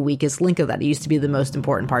become the weakest link of that. It used to be the most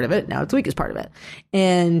important part of it. Now it's the weakest part of it.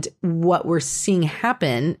 And what we're seeing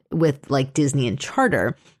happen with like Disney and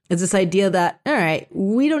Charter It's this idea that, all right,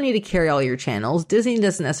 we don't need to carry all your channels. Disney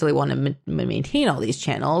doesn't necessarily want to maintain all these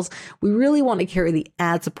channels. We really want to carry the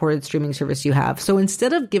ad-supported streaming service you have. So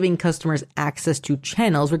instead of giving customers access to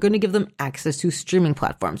channels, we're going to give them access to streaming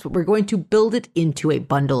platforms. But we're going to build it into a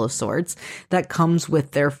bundle of sorts that comes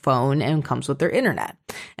with their phone and comes with their internet.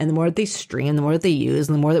 And the more that they stream, the more that they use,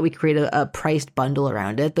 and the more that we create a priced bundle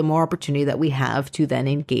around it, the more opportunity that we have to then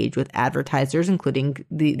engage with advertisers, including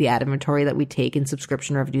the ad inventory that we take and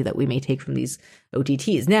subscription revenue that we may take from these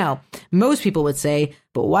OTTs. Now, most people would say,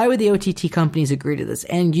 but why would the OTT companies agree to this?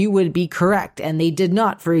 And you would be correct. And they did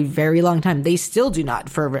not for a very long time. They still do not.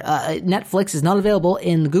 For Netflix is not available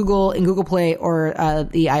in Google Play or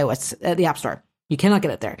the iOS, the App Store. You cannot get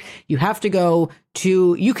it there. You have to go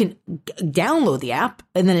to, you can download the app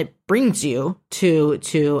and then it brings you to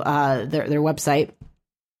their website,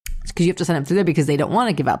 because you have to sign up through there because they don't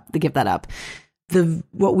want to give that up.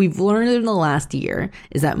 What we've learned in the last year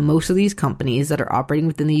is that most of these companies that are operating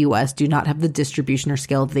within the US do not have the distribution or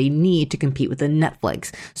scale they need to compete with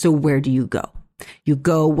Netflix. So where do you go? You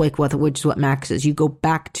go which is what Max is. You go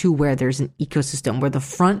back to where there's an ecosystem, where the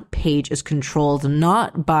front page is controlled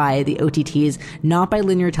not by the OTTs, not by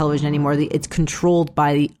linear television anymore. It's controlled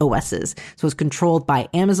by the OSs. So it's controlled by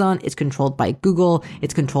Amazon. It's controlled by Google.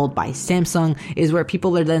 It's controlled by Samsung, is where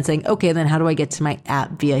people are then saying, okay, then how do I get to my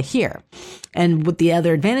app via here? And what the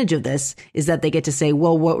other advantage of this is that they get to say,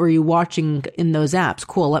 well, what were you watching in those apps?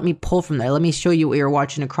 Cool. Let me pull from there. Let me show you what you're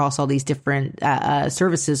watching across all these different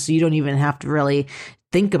services. So you don't even have to really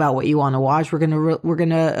think about what you want to watch. We're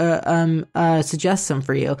gonna suggest some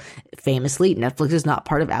for you. Famously, Netflix is not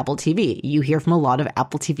part of Apple TV. You hear from a lot of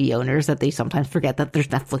Apple TV owners that they sometimes forget that there's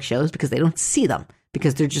Netflix shows because they don't see them,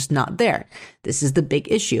 because they're just not there. This is the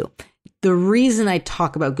big issue. The reason I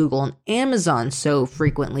talk about Google and Amazon so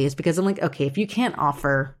frequently is because I'm like, okay, if you can't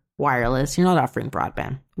offer wireless, you're not offering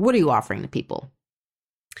broadband. What are you offering to people?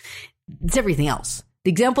 It's everything else.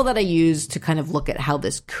 The example that I use to kind of look at how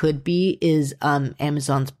this could be is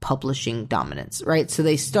Amazon's publishing dominance, right? So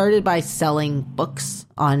they started by selling books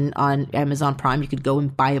on Amazon Prime. You could go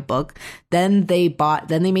and buy a book. Then they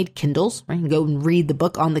made Kindles, right? You can go and read the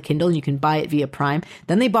book on the Kindle and you can buy it via Prime.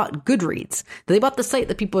 Then they bought Goodreads. Then they bought the site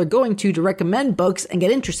that people are going to recommend books and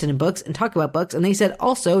get interested in books and talk about books. And they said,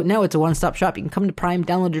 also, now it's a one-stop shop. You can come to Prime,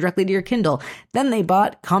 download it directly to your Kindle. Then they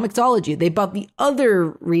bought Comixology. They bought the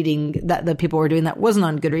other reading that the people were doing that wasn't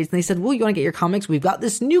on Goodreads. And they said, well, you want to get your comics? We've got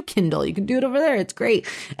this new Kindle. You can do it over there. It's great.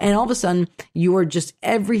 And all of a sudden, you are just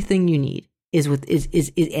everything you need is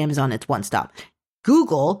Amazon. It's one stop.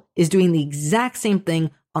 Google is doing the exact same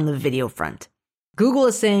thing on the video front. Google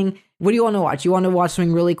is saying, what do you want to watch? You want to watch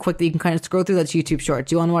something really quick that you can kind of scroll through? That's YouTube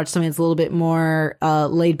Shorts. You want to watch something that's a little bit more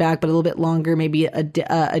laid back, but a little bit longer, maybe a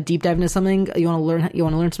deep dive into something. You want to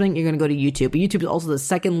learn something? You're going to go to YouTube. But YouTube is also the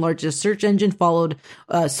second largest search engine, followed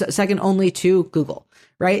second only to Google.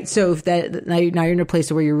 Right. So if now you're in a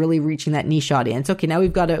place where you're really reaching that niche audience. Okay, now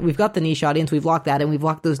we've got the niche audience. We've locked that, and we've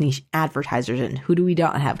locked those niche advertisers in. Who do we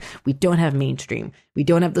not have? We don't have mainstream. We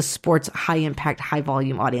don't have the sports high impact, high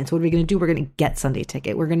volume audience. What are we going to do? We're going to get Sunday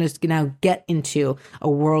Ticket. We're going to now get into a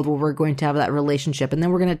world where we're going to have that relationship, and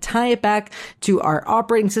then we're going to tie it back to our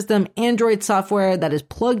operating system, Android software that is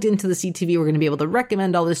plugged into the CTV. We're going to be able to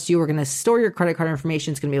recommend all this to you. We're going to store your credit card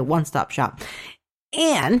information. It's going to be a one-stop shop.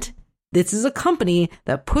 And this is a company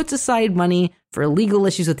that puts aside money for legal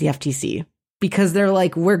issues with the FTC because they're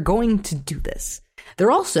like, we're going to do this.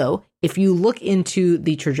 They're also, if you look into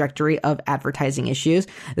the trajectory of advertising issues,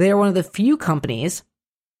 they are one of the few companies,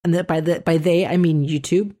 and that by they, I mean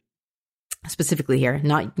YouTube specifically here,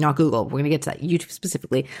 not Google. We're going to get to that. YouTube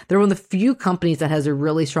specifically. They're one of the few companies that has a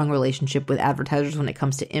really strong relationship with advertisers when it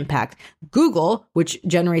comes to impact. Google, which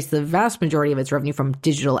generates the vast majority of its revenue from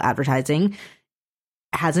digital advertising,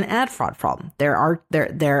 has an ad fraud problem. There are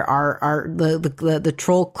the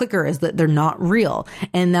troll clicker is that they're not real.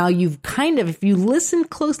 And now you've kind of, if you listen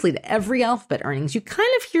closely to every Alphabet earnings, you kind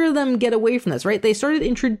of hear them get away from this, right? They started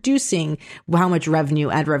introducing how much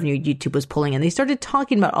ad revenue YouTube was pulling in. They started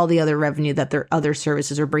talking about all the other revenue that their other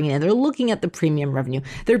services are bringing in. They're looking at the premium revenue.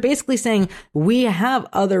 They're basically saying, we have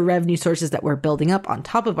other revenue sources that we're building up on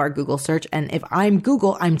top of our Google search. And if I'm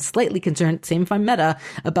Google, I'm slightly concerned, same if I'm Meta,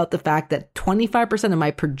 about the fact that 25% of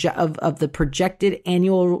my of the projected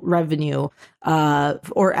annual revenue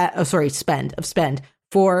spend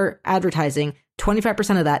for advertising,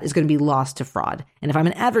 25% of that is going to be lost to fraud. And if I'm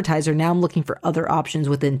an advertiser, now I'm looking for other options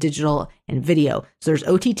within digital and video. So there's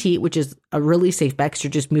OTT, which is a really safe bet because you're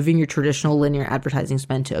just moving your traditional linear advertising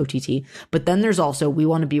spend to OTT. But then there's also, we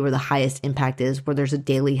want to be where the highest impact is, where there's a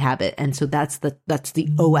daily habit. And so that's the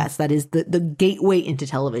OS, that is the gateway into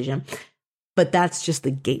television. but that's just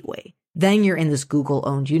the gateway. Then you're in this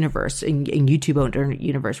Google-owned universe and YouTube-owned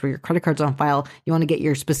universe where your credit card's on file. You want to get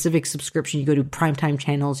your specific subscription. You go to primetime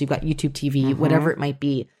channels. You've got YouTube TV, whatever it might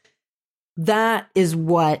be. That is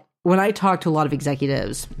what, when I talk to a lot of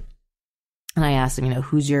executives and I ask them,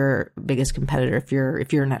 who's your biggest competitor? If you're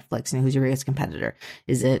Netflix, who's your biggest competitor?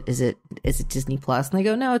 Is it Disney Plus? And they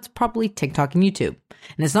go, no, it's probably TikTok and YouTube.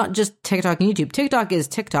 And it's not just TikTok and YouTube. TikTok is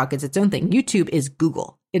TikTok. It's its own thing. YouTube is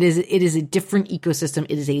Google. It is a different ecosystem.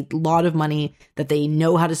 It is a lot of money that they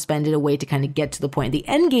know how to spend in a way to kind of get to the point. The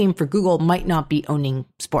end game for Google might not be owning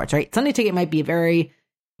sports, right? Sunday Ticket might be a very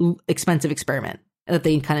expensive experiment that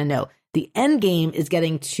they kind of know. The end game is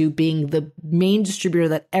getting to being the main distributor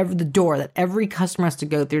that every customer has to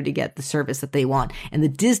go through to get the service that they want. And the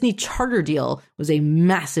Disney Charter deal was a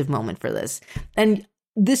massive moment for this. And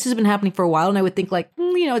this has been happening for a while. And I would think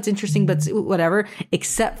it's interesting, but whatever,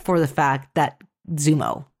 except for the fact that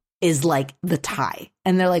Xumo is like the tie.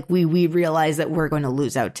 And they're like, we realize that we're going to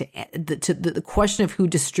lose out to the question of who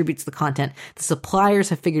distributes the content. The suppliers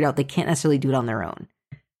have figured out they can't necessarily do it on their own.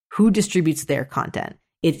 Who distributes their content?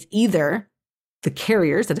 It's either the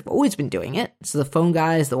carriers that have always been doing it, so the phone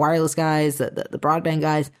guys, the wireless guys, the broadband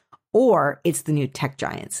guys, or it's the new tech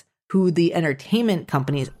giants who the entertainment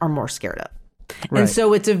companies are more scared of. Right. And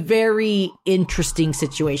so it's a very interesting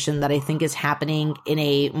situation that I think is happening in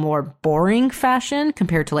a more boring fashion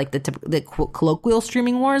compared to like the colloquial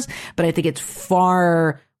streaming wars. But I think it's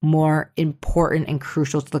far more important and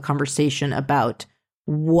crucial to the conversation about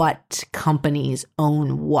what companies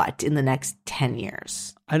own what in the next 10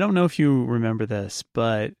 years. I don't know if you remember this,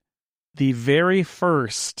 but the very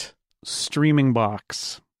first streaming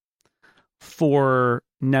box for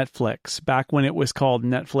Netflix, back when it was called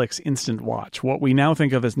Netflix Instant Watch, what we now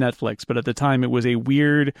think of as Netflix, but at the time it was a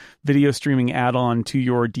weird video streaming add-on to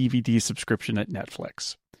your DVD subscription at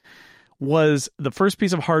Netflix, was the first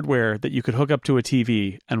piece of hardware that you could hook up to a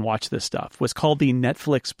TV and watch this stuff, was called the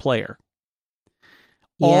Netflix Player.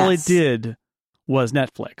 All it did was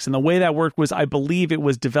Netflix. And the way that worked was, I believe it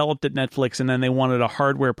was developed at Netflix and then they wanted a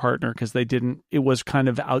hardware partner because it was kind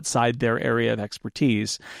of outside their area of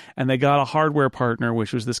expertise. And they got a hardware partner,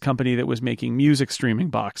 which was this company that was making music streaming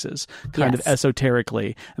boxes, kind of esoterically.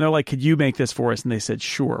 And they're like, could you make this for us? And they said,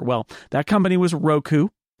 sure. Well, that company was Roku.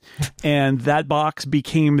 And that box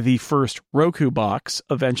became the first Roku box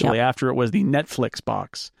eventually after it was the Netflix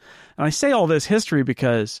box. And I say all this history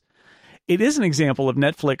because it is an example of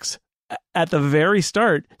Netflix at the very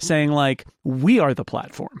start saying, like, we are the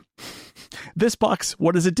platform. This box,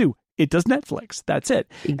 what does it do? It does Netflix. That's it.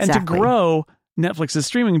 Exactly. And to grow Netflix's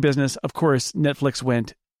streaming business, of course, Netflix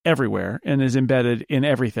went everywhere and is embedded in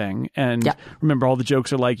everything. And remember, all the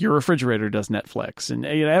jokes are like, your refrigerator does Netflix and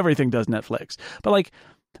everything does Netflix.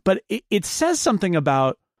 But it says something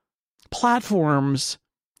about platforms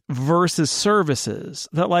versus services,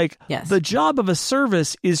 that like the job of a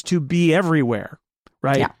service is to be everywhere,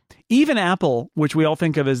 right? Yeah. Even Apple, which we all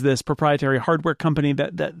think of as this proprietary hardware company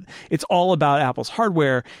that it's all about Apple's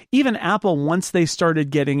hardware. Even Apple, once they started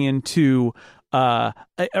getting into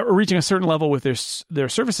reaching a certain level with their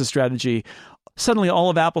services strategy, suddenly all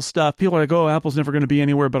of Apple stuff, people are like, oh, Apple's never going to be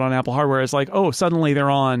anywhere but on Apple hardware. It's like, oh, suddenly they're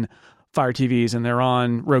on Fire TVs and they're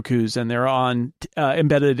on Rokus and they're on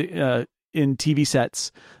embedded in TV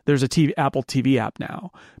sets. There's a Apple TV app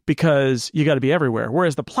now because you got to be everywhere.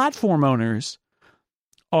 Whereas the platform owners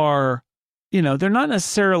are, they're not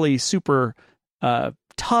necessarily super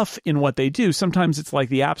tough in what they do. Sometimes it's like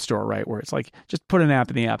the App Store, right? Where it's like, just put an app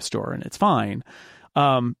in the App Store and it's fine.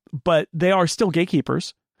 But they are still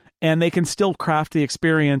gatekeepers and they can still craft the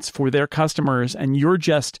experience for their customers. And you're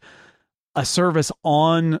just a service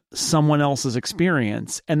on someone else's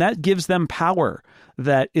experience. And that gives them power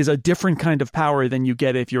that is a different kind of power than you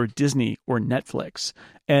get if you're Disney or Netflix.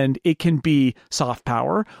 And it can be soft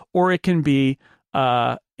power, or it can be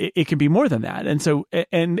it can be more than that. And so,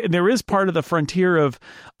 and there is part of the frontier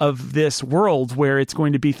of this world where it's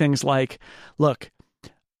going to be things like, look,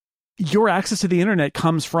 your access to the internet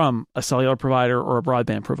comes from a cellular provider or a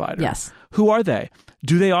broadband provider. Yes. Who are they?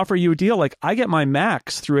 Do they offer you a deal? Like, I get my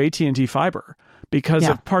Max through AT&T Fiber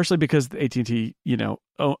partially because AT&T,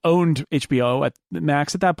 owned HBO at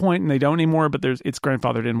Max at that point, and they don't anymore, but it's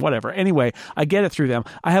grandfathered in, whatever. Anyway, I get it through them.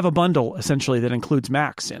 I have a bundle essentially that includes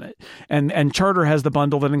Max in it. And Charter has the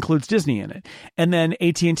bundle that includes Disney in it. And then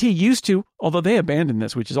AT&T used to, although they abandoned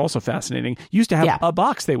this, which is also fascinating, used to have a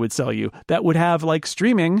box they would sell you that would have like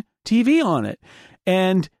streaming TV on it.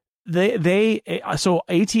 And so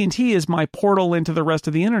AT&T is my portal into the rest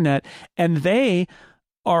of the internet, and they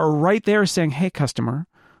are right there saying, hey, customer,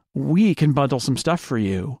 we can bundle some stuff for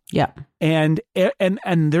you. Yeah. And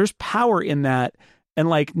there's power in that. And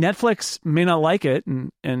like Netflix may not like it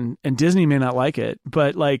and Disney may not like it,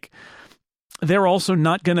 but like they're also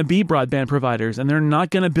not going to be broadband providers, and they're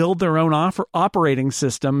not going to build their own operating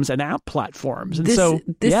systems and app platforms. And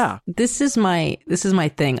this is my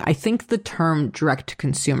thing. I think the term direct to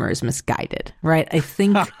consumer is misguided, right? I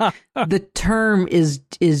think the term is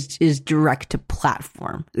direct to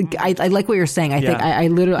platform. I like what you're saying. I think I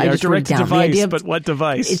literally just direct wrote down device, the idea of, but what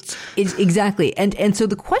device? It's exactly. And so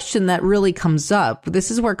the question that really comes up,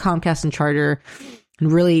 this is where Comcast and Charter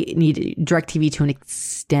really need DirecTV to an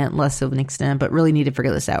extent, less of an extent, but really need to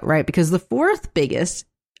figure this out, right? Because the fourth biggest,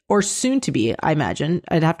 or soon to be, I imagine,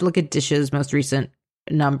 I'd have to look at Dish's most recent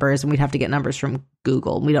numbers, and we'd have to get numbers from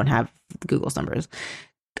Google. We don't have Google's numbers.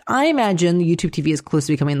 I imagine YouTube TV is close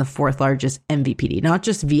to becoming the fourth largest MVPD, not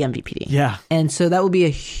just vMVPD. Yeah. And so that would be a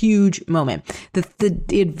huge moment.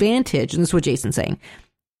 The advantage, and this is what Jason's saying,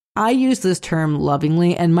 I use this term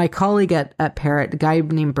lovingly, and my colleague at Parrot, a guy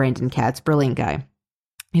named Brandon Katz, brilliant guy,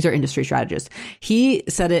 he's our industry strategist. He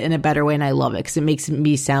said it in a better way, and I love it because it makes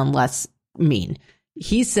me sound less mean.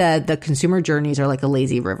 He said that consumer journeys are like a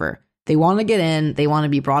lazy river. They want to get in, they want to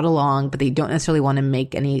be brought along, but they don't necessarily want to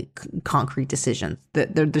make any concrete decisions.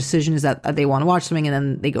 Their decision is that they want to watch something, and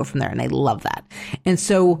then they go from there, and I love that. And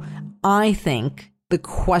so I think the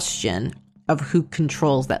question of who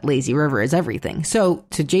controls that lazy river is everything. So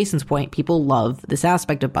to Jason's point, people love this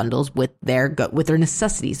aspect of bundles with their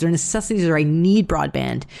necessities. Their necessities are I need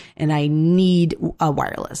broadband and I need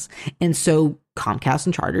wireless. And so Comcast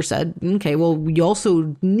and Charter said, okay, well, you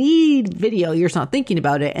also need video. You're just not thinking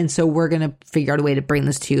about it. And so we're going to figure out a way to bring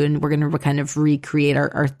this to you, and we're going to kind of recreate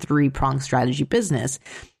our three-pronged strategy business.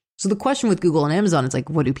 So the question with Google and Amazon is like,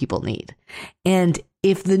 what do people need? And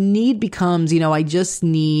if the need becomes, I just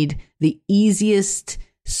need the easiest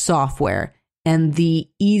software and the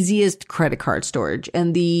easiest credit card storage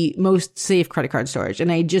and the most safe credit card storage,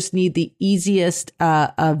 and I just need the easiest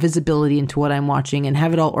visibility into what I'm watching and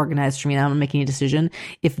have it all organized for me, and I'm making a decision.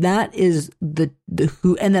 If that is the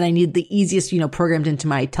who, and then I need the easiest, programmed into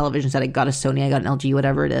my television set. I got a Sony, I got an LG,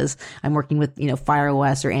 whatever it is. I'm working with, Fire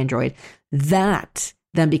OS or Android. That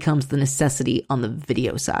then becomes the necessity on the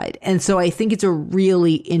video side. And so I think it's a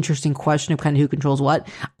really interesting question of kind of who controls what.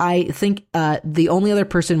 I think the only other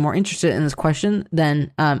person more interested in this question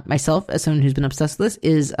than myself, as someone who's been obsessed with this,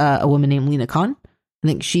 is a woman named Lina Khan. I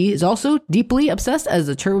think she is also deeply obsessed as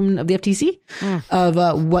the chairwoman of the FTC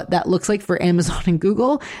of what that looks like for Amazon and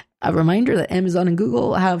Google. A reminder that Amazon and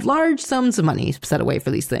Google have large sums of money set away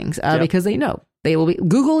for these things because they know they will be.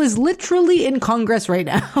 Google is literally in Congress right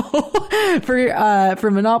now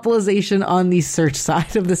for monopolization on the search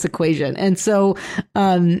side of this equation. And so,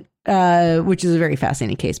 which is a very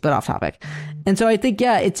fascinating case, but off topic. And so I think,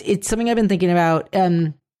 it's something I've been thinking about.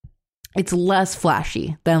 It's less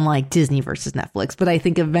flashy than like Disney versus Netflix, but I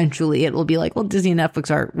think eventually it will be like, well, Disney and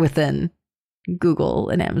Netflix are within Google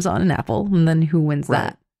and Amazon and Apple, and then who wins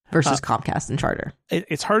that? Versus Comcast and Charter.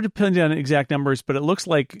 It's hard to pin down exact numbers, but it looks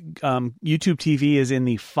like YouTube TV is in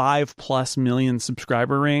the 5+ million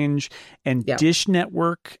subscriber range, and Dish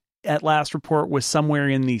Network at last report was somewhere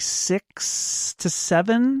in the 6 to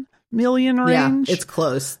 7 million range. Yeah, it's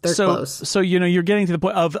close. They're close. So you're getting to the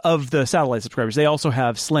point of the satellite subscribers. They also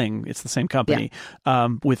have Sling. It's the same company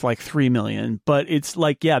with like 3 million. But it's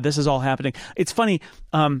like, this is all happening. It's funny.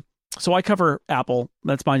 So I cover Apple.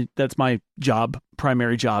 That's my job.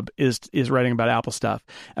 Primary job is writing about Apple stuff.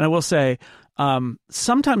 And I will say,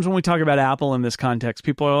 sometimes when we talk about Apple in this context,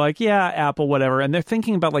 people are like, yeah, Apple, whatever. And they're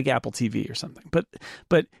thinking about like Apple TV or something.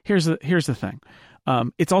 But here's the thing.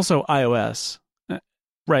 It's also iOS,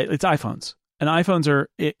 right? It's iPhones. And iPhones are,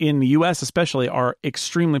 in the US especially, are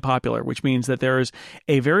extremely popular, which means that there is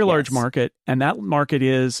a very large market. And that market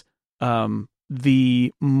is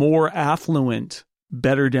the more affluent,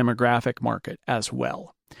 better demographic market as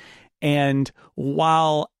well. And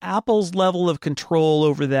while Apple's level of control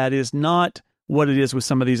over that is not what it is with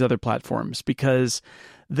some of these other platforms, because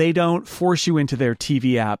they don't force you into their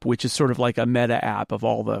TV app, which is sort of like a meta app of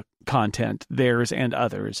all the content, theirs and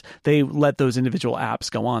others. They let those individual apps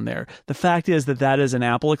go on there. The fact is that is an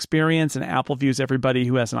Apple experience, and Apple views everybody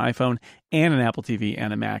who has an iPhone and an Apple TV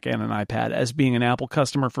and a Mac and an iPad as being an Apple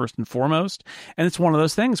customer first and foremost. And it's one of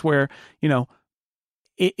those things where,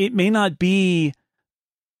 it may not be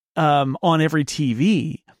on every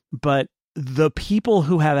TV, but the people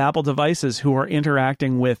who have Apple devices who are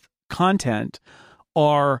interacting with content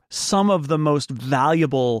are some of the most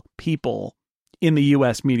valuable people in the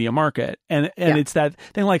U.S. media market. And it's that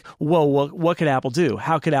thing like, whoa, what could Apple do?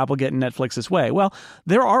 How could Apple get in Netflix's way? Well,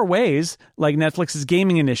 there are ways, like Netflix's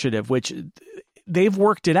gaming initiative, which they've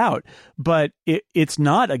worked it out, but it's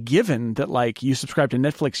not a given that like you subscribe to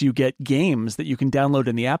Netflix, you get games that you can download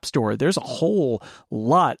in the App Store. There's a whole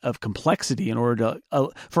lot of complexity in order to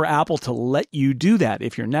for Apple to let you do that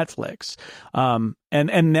if you're Netflix. And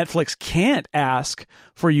Netflix can't ask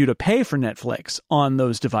for you to pay for Netflix on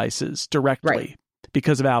those devices directly. Right.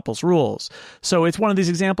 Because of Apple's rules. So it's one of these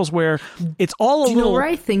examples where it's all Do you know where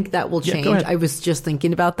I think that will change? Yeah, I was just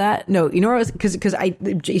thinking about that. No, you know where I was, because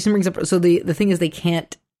Jason brings up, so the thing is they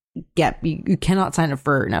can't you cannot sign up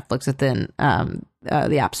for Netflix within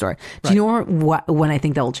the App Store. Do you know when I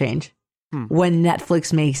think that will change? When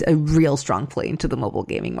Netflix makes a real strong play into the mobile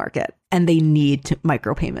gaming market and they need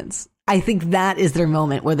micropayments. I think that is their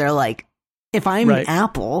moment where they're like, if I'm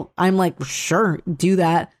Apple, I'm like, sure, do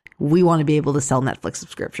that. We want to be able to sell Netflix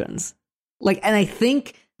subscriptions. And I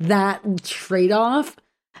think that trade-off,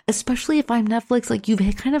 especially if I'm Netflix, like you've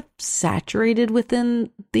kind of saturated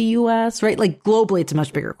within the US, right? Like globally, it's a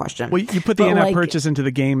much bigger question. Well, you put the in-app purchase into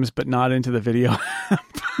the games, but not into the video.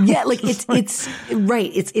 Yeah, like it's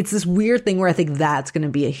right. It's this weird thing where I think that's going to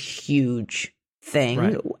be a huge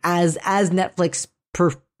thing as Netflix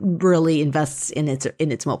really invests in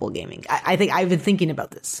its mobile gaming. I think I've been thinking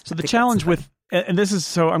about this. So the challenge with, and this is,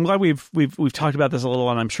 so I'm glad we've talked about this a little,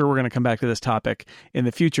 and I'm sure we're going to come back to this topic in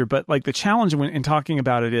the future. But like the challenge in talking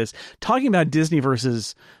about it is talking about Disney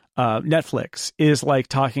versus Netflix is like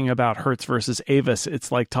talking about Hertz versus Avis.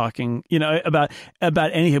 It's like talking, about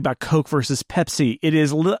anything, about Coke versus Pepsi. It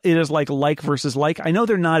is like versus like. I know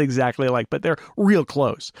they're not exactly alike, but they're real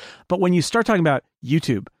close. But when you start talking about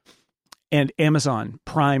YouTube and Amazon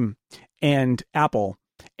Prime and Apple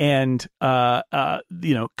and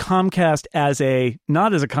Comcast as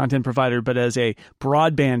not as a content provider, but as a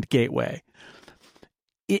broadband gateway,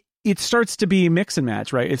 it starts to be mix and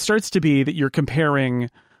match, right? It starts to be that you're comparing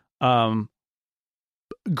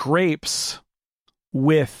grapes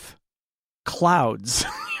with clouds.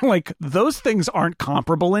 Like those things aren't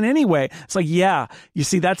comparable in any way. It's like, yeah, you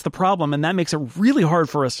see, that's the problem. And that makes it really hard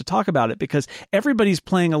for us to talk about it because everybody's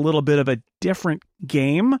playing a little bit of a different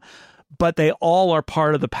game, but they all are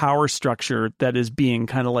part of the power structure that is being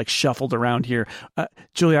kind of like shuffled around here.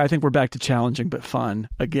 Julia, I think we're back to challenging but fun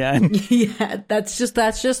again. Yeah, that's just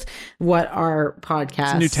what our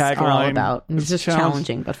podcasts are all about. It's just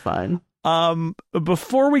challenging but fun.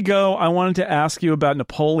 Before we go, I wanted to ask you about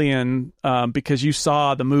Napoleon, because you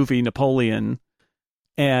saw the movie Napoleon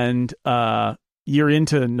and you're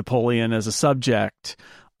into Napoleon as a subject.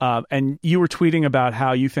 And you were tweeting about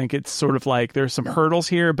how you think it's sort of like there's some hurdles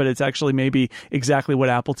here, but it's actually maybe exactly what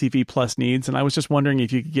Apple TV Plus needs. And I was just wondering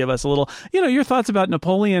if you could give us a little, your thoughts about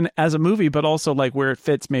Napoleon as a movie, but also like where it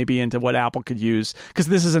fits maybe into what Apple could use. Because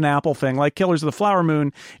this is an Apple thing, like Killers of the Flower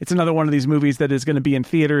Moon. It's another one of these movies that is going to be in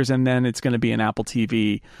theaters and then it's going to be an Apple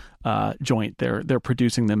TV joint. They're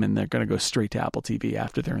producing them and they're going to go straight to Apple TV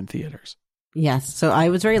after they're in theaters. Yes. So I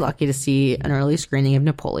was very lucky to see an early screening of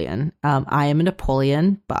Napoleon. I am a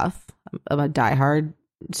Napoleon buff. I'm a diehard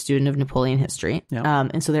student of Napoleon history. Yeah.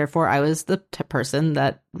 And so therefore I was the person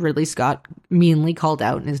that Ridley Scott meanly called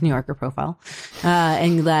out in his New Yorker profile,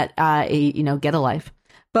 and that, get a life.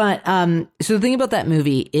 But so the thing about that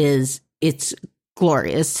movie is it's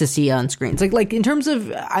glorious to see on screens. Like in terms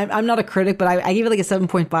of, I'm not a critic, but I give it like a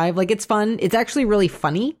 7.5. Like it's fun. It's actually really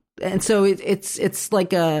funny. And so it's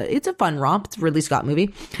a fun romp. It's a Ridley Scott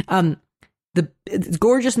movie. It's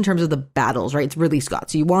gorgeous in terms of the battles, right? It's Ridley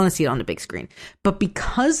Scott, so you want to see it on the big screen. But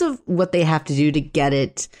because of what they have to do to get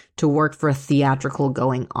it to work for a theatrical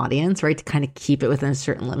going audience, right, to kind of keep it within a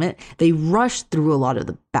certain limit, they rush through a lot of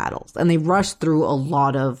the battles and they rush through a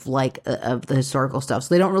lot of of the historical stuff.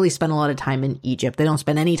 So they don't really spend a lot of time in Egypt. They don't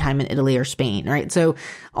spend any time in Italy or Spain, right? So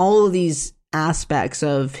all of these aspects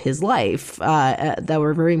of his life that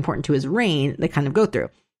were very important to his reign, they kind of go through.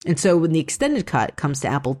 And so when the extended cut comes to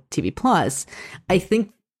Apple TV Plus, I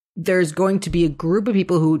think there's going to be a group of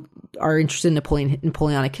people who are interested in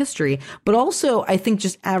Napoleonic history, but also I think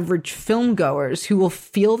just average film goers who will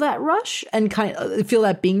feel that rush and kind of feel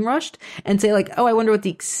that being rushed and say like, oh, I wonder what the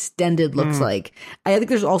extended looks like. I think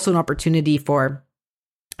there's also an opportunity for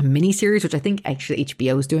a miniseries, which I think actually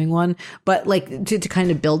HBO is doing one, but like to kind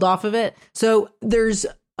of build off of it. So there's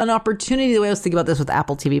an opportunity. The way I was thinking about this with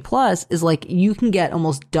Apple TV Plus is like you can get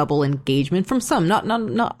almost double engagement from some,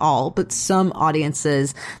 not all, but some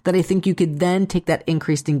audiences that I think you could then take that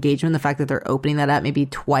increased engagement, the fact that they're opening that app maybe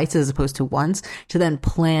twice as opposed to once, to then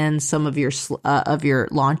plan some of your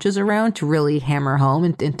launches around to really hammer home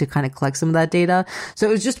and to kind of collect some of that data. So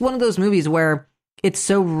it was just one of those movies where it's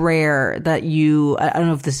so rare that I don't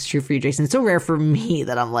know if this is true for you, Jason. It's so rare for me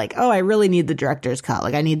that I'm like, oh, I really need the director's cut.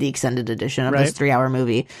 Like, I need the extended edition of this 3-hour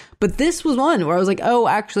movie. But this was one where I was like, oh,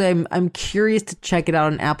 actually, I'm curious to check it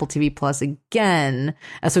out on Apple TV Plus again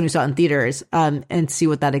as someone who saw it in theaters, and see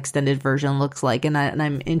what that extended version looks like. And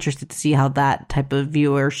I'm interested to see how that type of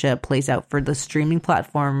viewership plays out for the streaming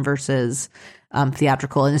platform versus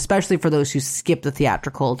theatrical, and especially for those who skip the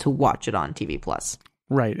theatrical to watch it on TV Plus.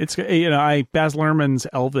 Right. It's, Baz Luhrmann's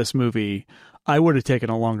Elvis movie, I would have taken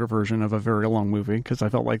a longer version of a very long movie because I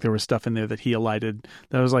felt like there was stuff in there that he elided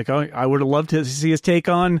that I was like, oh, I would have loved to see his take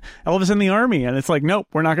on Elvis in the Army. And it's like, nope,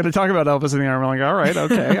 we're not going to talk about Elvis in the Army. I'm like, all right,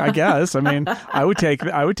 okay, I guess. I mean, I would take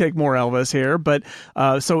more Elvis here. But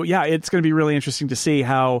so, yeah, it's going to be really interesting to see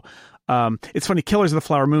how. It's funny, Killers of the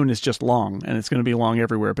Flower Moon is just long, and it's going to be long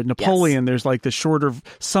everywhere. But Napoleon, there's like the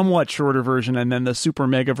somewhat shorter version, and then the super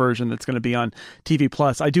mega version that's going to be on TV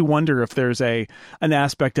Plus. I do wonder if there's an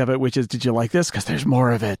aspect of it, which is, did you like this? Because there's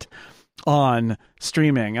more of it on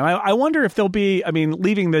streaming. And I wonder if there'll be, I mean,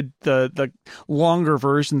 leaving the longer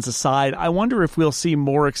versions aside, I wonder if we'll see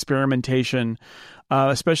more experimentation,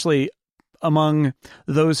 especially among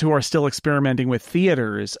those who are still experimenting with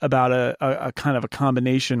theaters, about a kind of a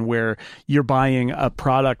combination where you're buying a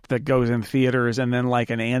product that goes in theaters and then like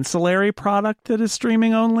an ancillary product that is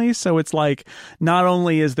streaming only. So it's like, not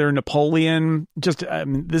only is there Napoleon,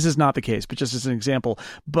 this is not the case, but just as an example,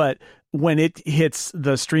 but when it hits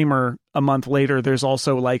the streamer a month later, there's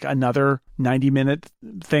also like another 90-minute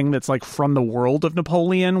thing that's like from the world of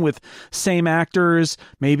Napoleon with same actors,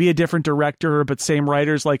 maybe a different director, but same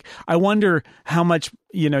writers. Like, I wonder how much,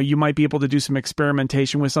 you might be able to do some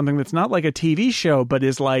experimentation with something that's not like a TV show, but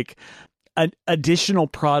is like an additional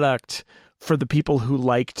product for the people who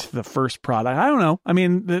liked the first product. I don't know. I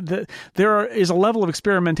mean, there is a level of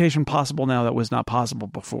experimentation possible now that was not possible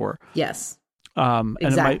before. Yes.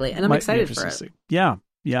 Exactly. And I'm excited for it. Yeah.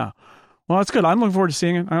 Well, that's good. I'm looking forward to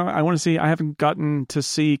seeing it. I want to see, I haven't gotten to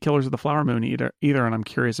see Killers of the Flower Moon either, and I'm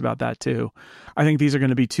curious about that too. I think these are going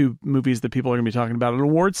to be two movies that people are going to be talking about in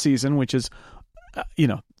awards season, which is,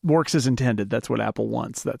 works as intended. That's what Apple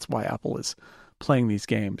wants. That's why Apple is playing these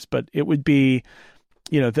games. But it would be,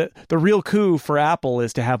 the real coup for Apple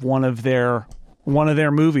is to have one of their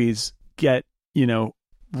movies get,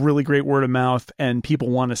 really great word of mouth and people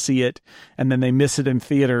want to see it, and then they miss it in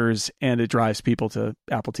theaters and it drives people to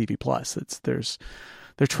Apple TV Plus.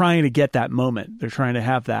 They're trying to get that moment. They're trying to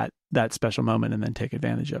have that special moment and then take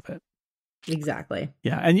advantage of it. Exactly.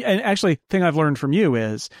 Yeah. And actually, thing I've learned from you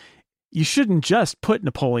is you shouldn't just put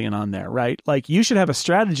Napoleon on there, right? Like, you should have a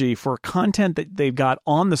strategy for content that they've got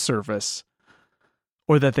on the service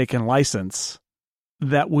or that they can license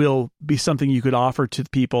that will be something you could offer to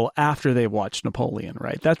people after they've watched Napoleon,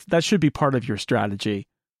 right? That should be part of your strategy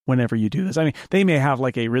whenever you do this. I mean, they may have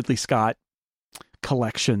like a Ridley Scott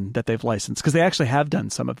collection that they've licensed, because they actually have done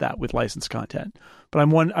some of that with licensed content. But I'm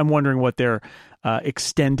wondering what their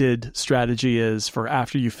extended strategy is for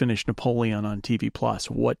after you finish Napoleon on TV Plus.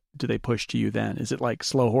 What do they push to you then? Is it like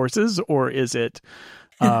Slow Horses, or is it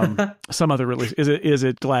some other release? Is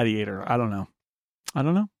it Gladiator? I don't know.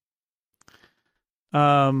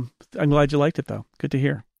 I'm glad you liked it though. Good to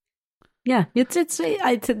hear. Yeah,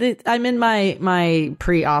 I'm in my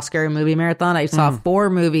pre-Oscar movie marathon. I saw 4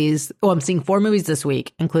 movies. Oh, I'm seeing 4 movies this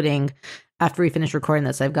week, including, after we finish recording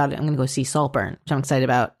this, I'm going to go see Saltburn, which I'm excited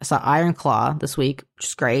about. I saw Iron Claw this week, which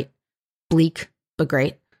is great. Bleak, but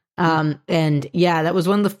great. And yeah, that was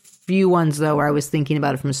one of the few ones though where I was thinking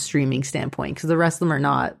about it from a streaming standpoint, because the rest of them are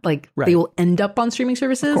not like, right, they will end up on streaming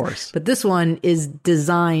services, of course. But this one is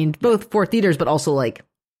designed both for theaters, but also like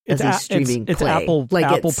as a streaming it's play. Apple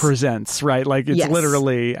presents, right? Like it's yes.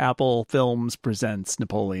 literally Apple Films presents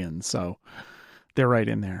Napoleon. So they're right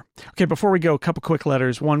in there. Okay, before we go, a couple quick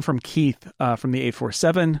letters. One from Keith from the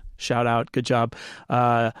 847. Shout out. Good job.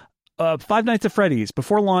 Five Nights at Freddy's.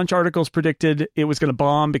 Before launch, articles predicted it was going to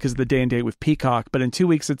bomb because of the day and date with Peacock, but in 2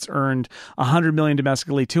 weeks it's earned $100 million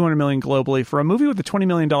domestically, $200 million globally. For a movie with a $20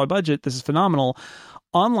 million budget, this is phenomenal.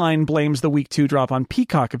 Online blames the week 2 drop on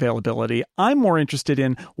Peacock availability. I'm more interested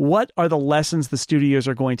in what are the lessons the studios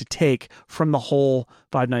are going to take from the whole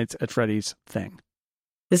Five Nights at Freddy's thing.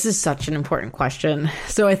 This is such an important question.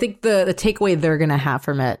 So I think the takeaway they're going to have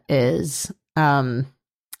from it is to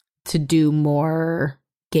do more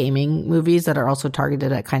gaming movies that are also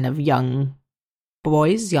targeted at kind of young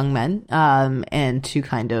boys, young men, and to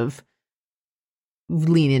kind of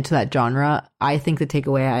lean into that genre. I think the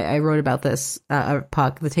takeaway, I wrote about this,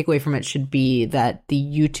 Puck, the takeaway from it should be that the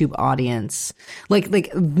YouTube audience,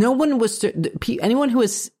 like no one was, anyone who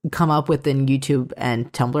has come up within YouTube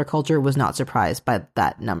and Tumblr culture was not surprised by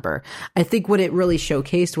that number. I think what it really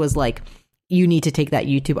showcased was like, you need to take that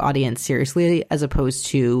YouTube audience seriously as opposed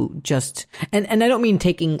to just, and I don't mean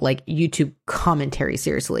taking like YouTube commentary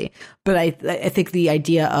seriously, but I think the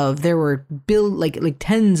idea of there were like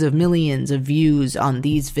tens of millions of views on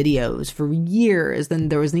these videos for years, then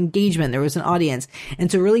there was an engagement, there was an audience.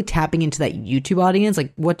 And so really tapping into that YouTube audience,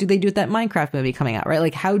 like what do they do with that Minecraft movie coming out, right?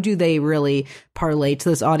 Like how do they really parlay to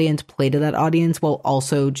this audience, play to that audience while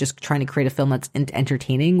also just trying to create a film that's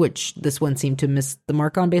entertaining, which this one seemed to miss the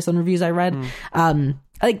mark on based on reviews I read. I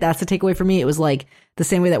think that's the takeaway for me. It was like the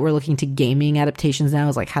same way that we're looking to gaming adaptations now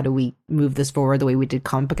is like, how do we move this forward the way we did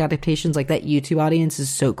comic book adaptations? Like that YouTube audience is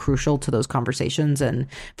so crucial to those conversations. And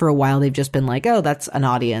for a while, they've just been like, oh, that's an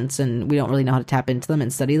audience and we don't really know how to tap into them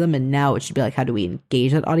and study them. And now it should be like, how do we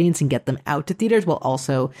engage that audience and get them out to theaters while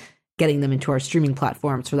also getting them into our streaming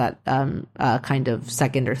platforms for that kind of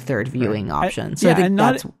second or third viewing option. So I think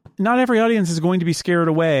that's... Not every audience is going to be scared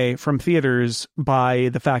away from theaters by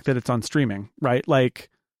the fact that it's on streaming, right?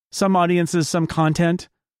 Like some audiences, some content,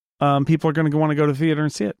 people are going to want to go to the theater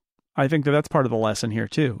and see it. I think that that's part of the lesson here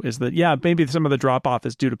too, is that, yeah, maybe some of the drop off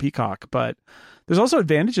is due to Peacock, but there's also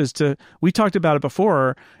advantages to, we talked about it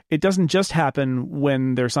before. It doesn't just happen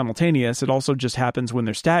when they're simultaneous. It also just happens when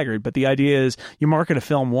they're staggered. But the idea is you market a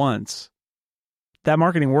film once, that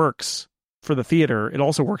marketing works for the theater. It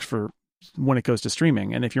also works for when it goes to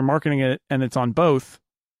streaming. And if you're marketing it and it's on both,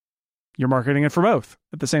 you're marketing it for both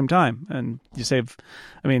at the same time. And you save,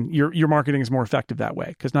 I mean, your marketing is more effective that way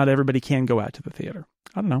because not everybody can go out to the theater.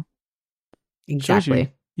 I don't know.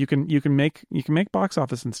 Exactly. You can make box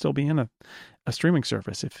office and still be in a streaming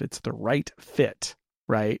service if it's the right fit,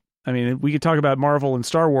 right? I mean, we could talk about Marvel and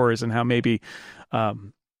Star Wars and how maybe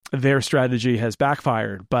their strategy has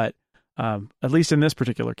backfired, but at least in this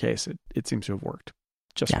particular case, it seems to have worked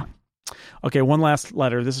just fine. Okay, one last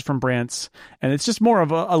letter. This is from Brantz, and it's just more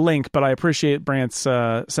of a link, but I appreciate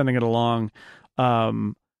Brantz sending it along.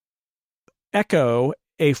 Echo,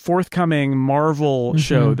 a forthcoming Marvel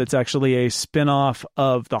show that's actually a spin-off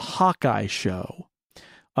of the Hawkeye show,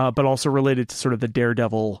 but also related to sort of the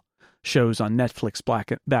Daredevil shows on Netflix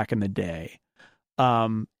back in the day.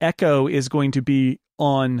 Echo is going to be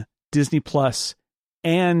on Disney Plus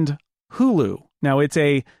and Hulu. Now it's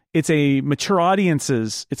a mature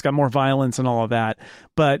audiences. It's got more violence and all of that,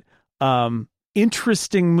 but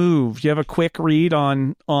interesting move. Do you have a quick read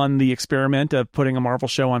on the experiment of putting a Marvel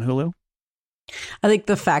show on Hulu? I think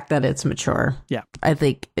the fact that it's mature. Yeah. I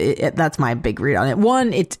think that's my big read on it.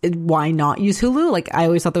 One, why not use Hulu? Like I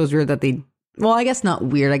always thought that was weird that well, I guess not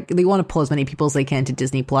weird. Like they want to pull as many people as they can to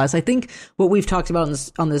Disney Plus. I think what we've talked about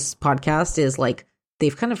on this podcast is like,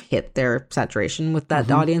 they've kind of hit their saturation with that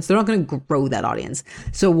audience. They're not going to grow that audience.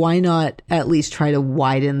 So why not at least try to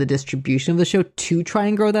widen the distribution of the show to try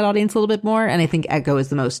and grow that audience a little bit more? And I think Echo is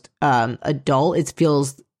the most adult. It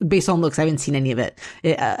feels, based on looks, I haven't seen any of it.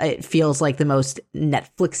 It feels like the most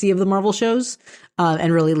Netflixy of the Marvel shows,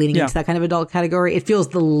 and really leaning into that kind of adult category. It feels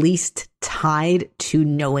the least tied to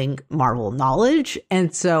knowing Marvel knowledge.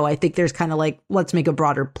 And so I think there's kind of like, let's make a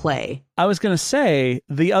broader play. I was going to say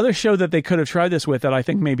the other show that they could have tried this with that I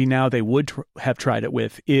think maybe now they would have tried it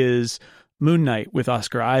with is Moon Knight with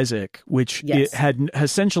Oscar Isaac, which it had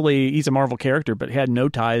essentially, he's a Marvel character, but had no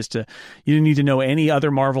ties to, you didn't need to know any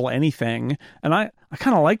other Marvel anything. And I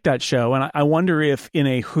kind of like that show. And I wonder if in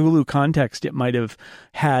a Hulu context, it might have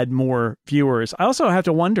had more viewers. I also have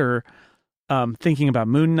to wonder, thinking about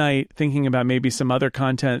Moon Knight, thinking about maybe some other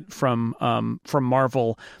content from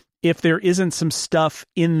Marvel, if there isn't some stuff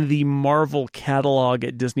in the Marvel catalog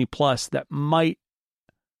at Disney Plus that might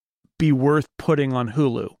be worth putting on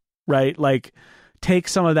Hulu, right? Like take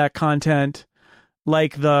some of that content,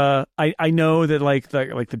 like I know that like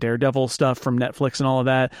the Daredevil stuff from Netflix and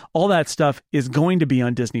all that stuff is going to be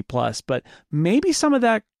on Disney Plus, but maybe some of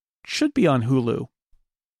that should be on Hulu.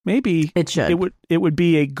 Maybe it should. It would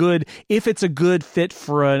be a good, if it's a good fit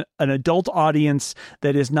for an adult audience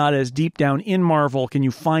that is not as deep down in Marvel. Can you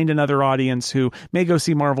find another audience who may go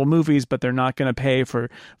see Marvel movies, but they're not going to pay for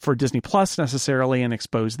Disney Plus necessarily, and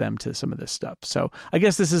expose them to some of this stuff? So I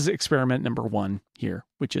guess this is experiment number 1 here,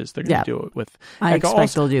 which is they're going to do it with. I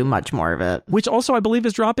expect they'll do much more of it, which also I believe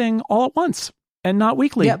is dropping all at once and not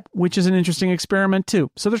weekly, which is an interesting experiment too.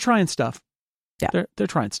 So they're trying stuff. Yeah, they're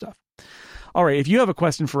trying stuff. All right, if you have a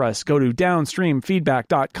question for us, go to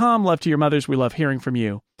downstreamfeedback.com. Love to your mothers. We love hearing from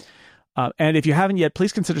you. And if you haven't yet,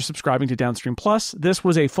 please consider subscribing to Downstream Plus. This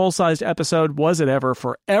was a full-sized episode, was it ever,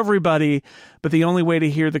 for everybody. But the only way to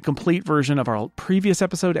hear the complete version of our previous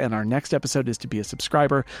episode and our next episode is to be a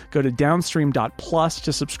subscriber. Go to downstream.plus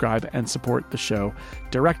to subscribe and support the show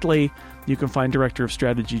directly. You can find Director of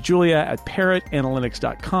Strategy Julia at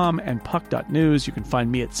parrotanalytics.com and puck.news. You can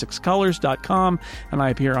find me at sixcolors.com, and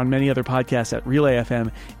I appear on many other podcasts at Relay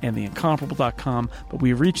FM and theincomparable.com. But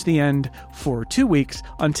we've reached the end for 2 weeks.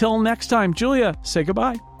 Until next time, Julia, say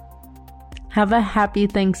goodbye. Have a happy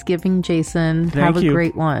Thanksgiving, Jason. Thank Have you. a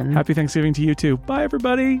great one. Happy Thanksgiving to you too. Bye,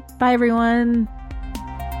 everybody. Bye, everyone.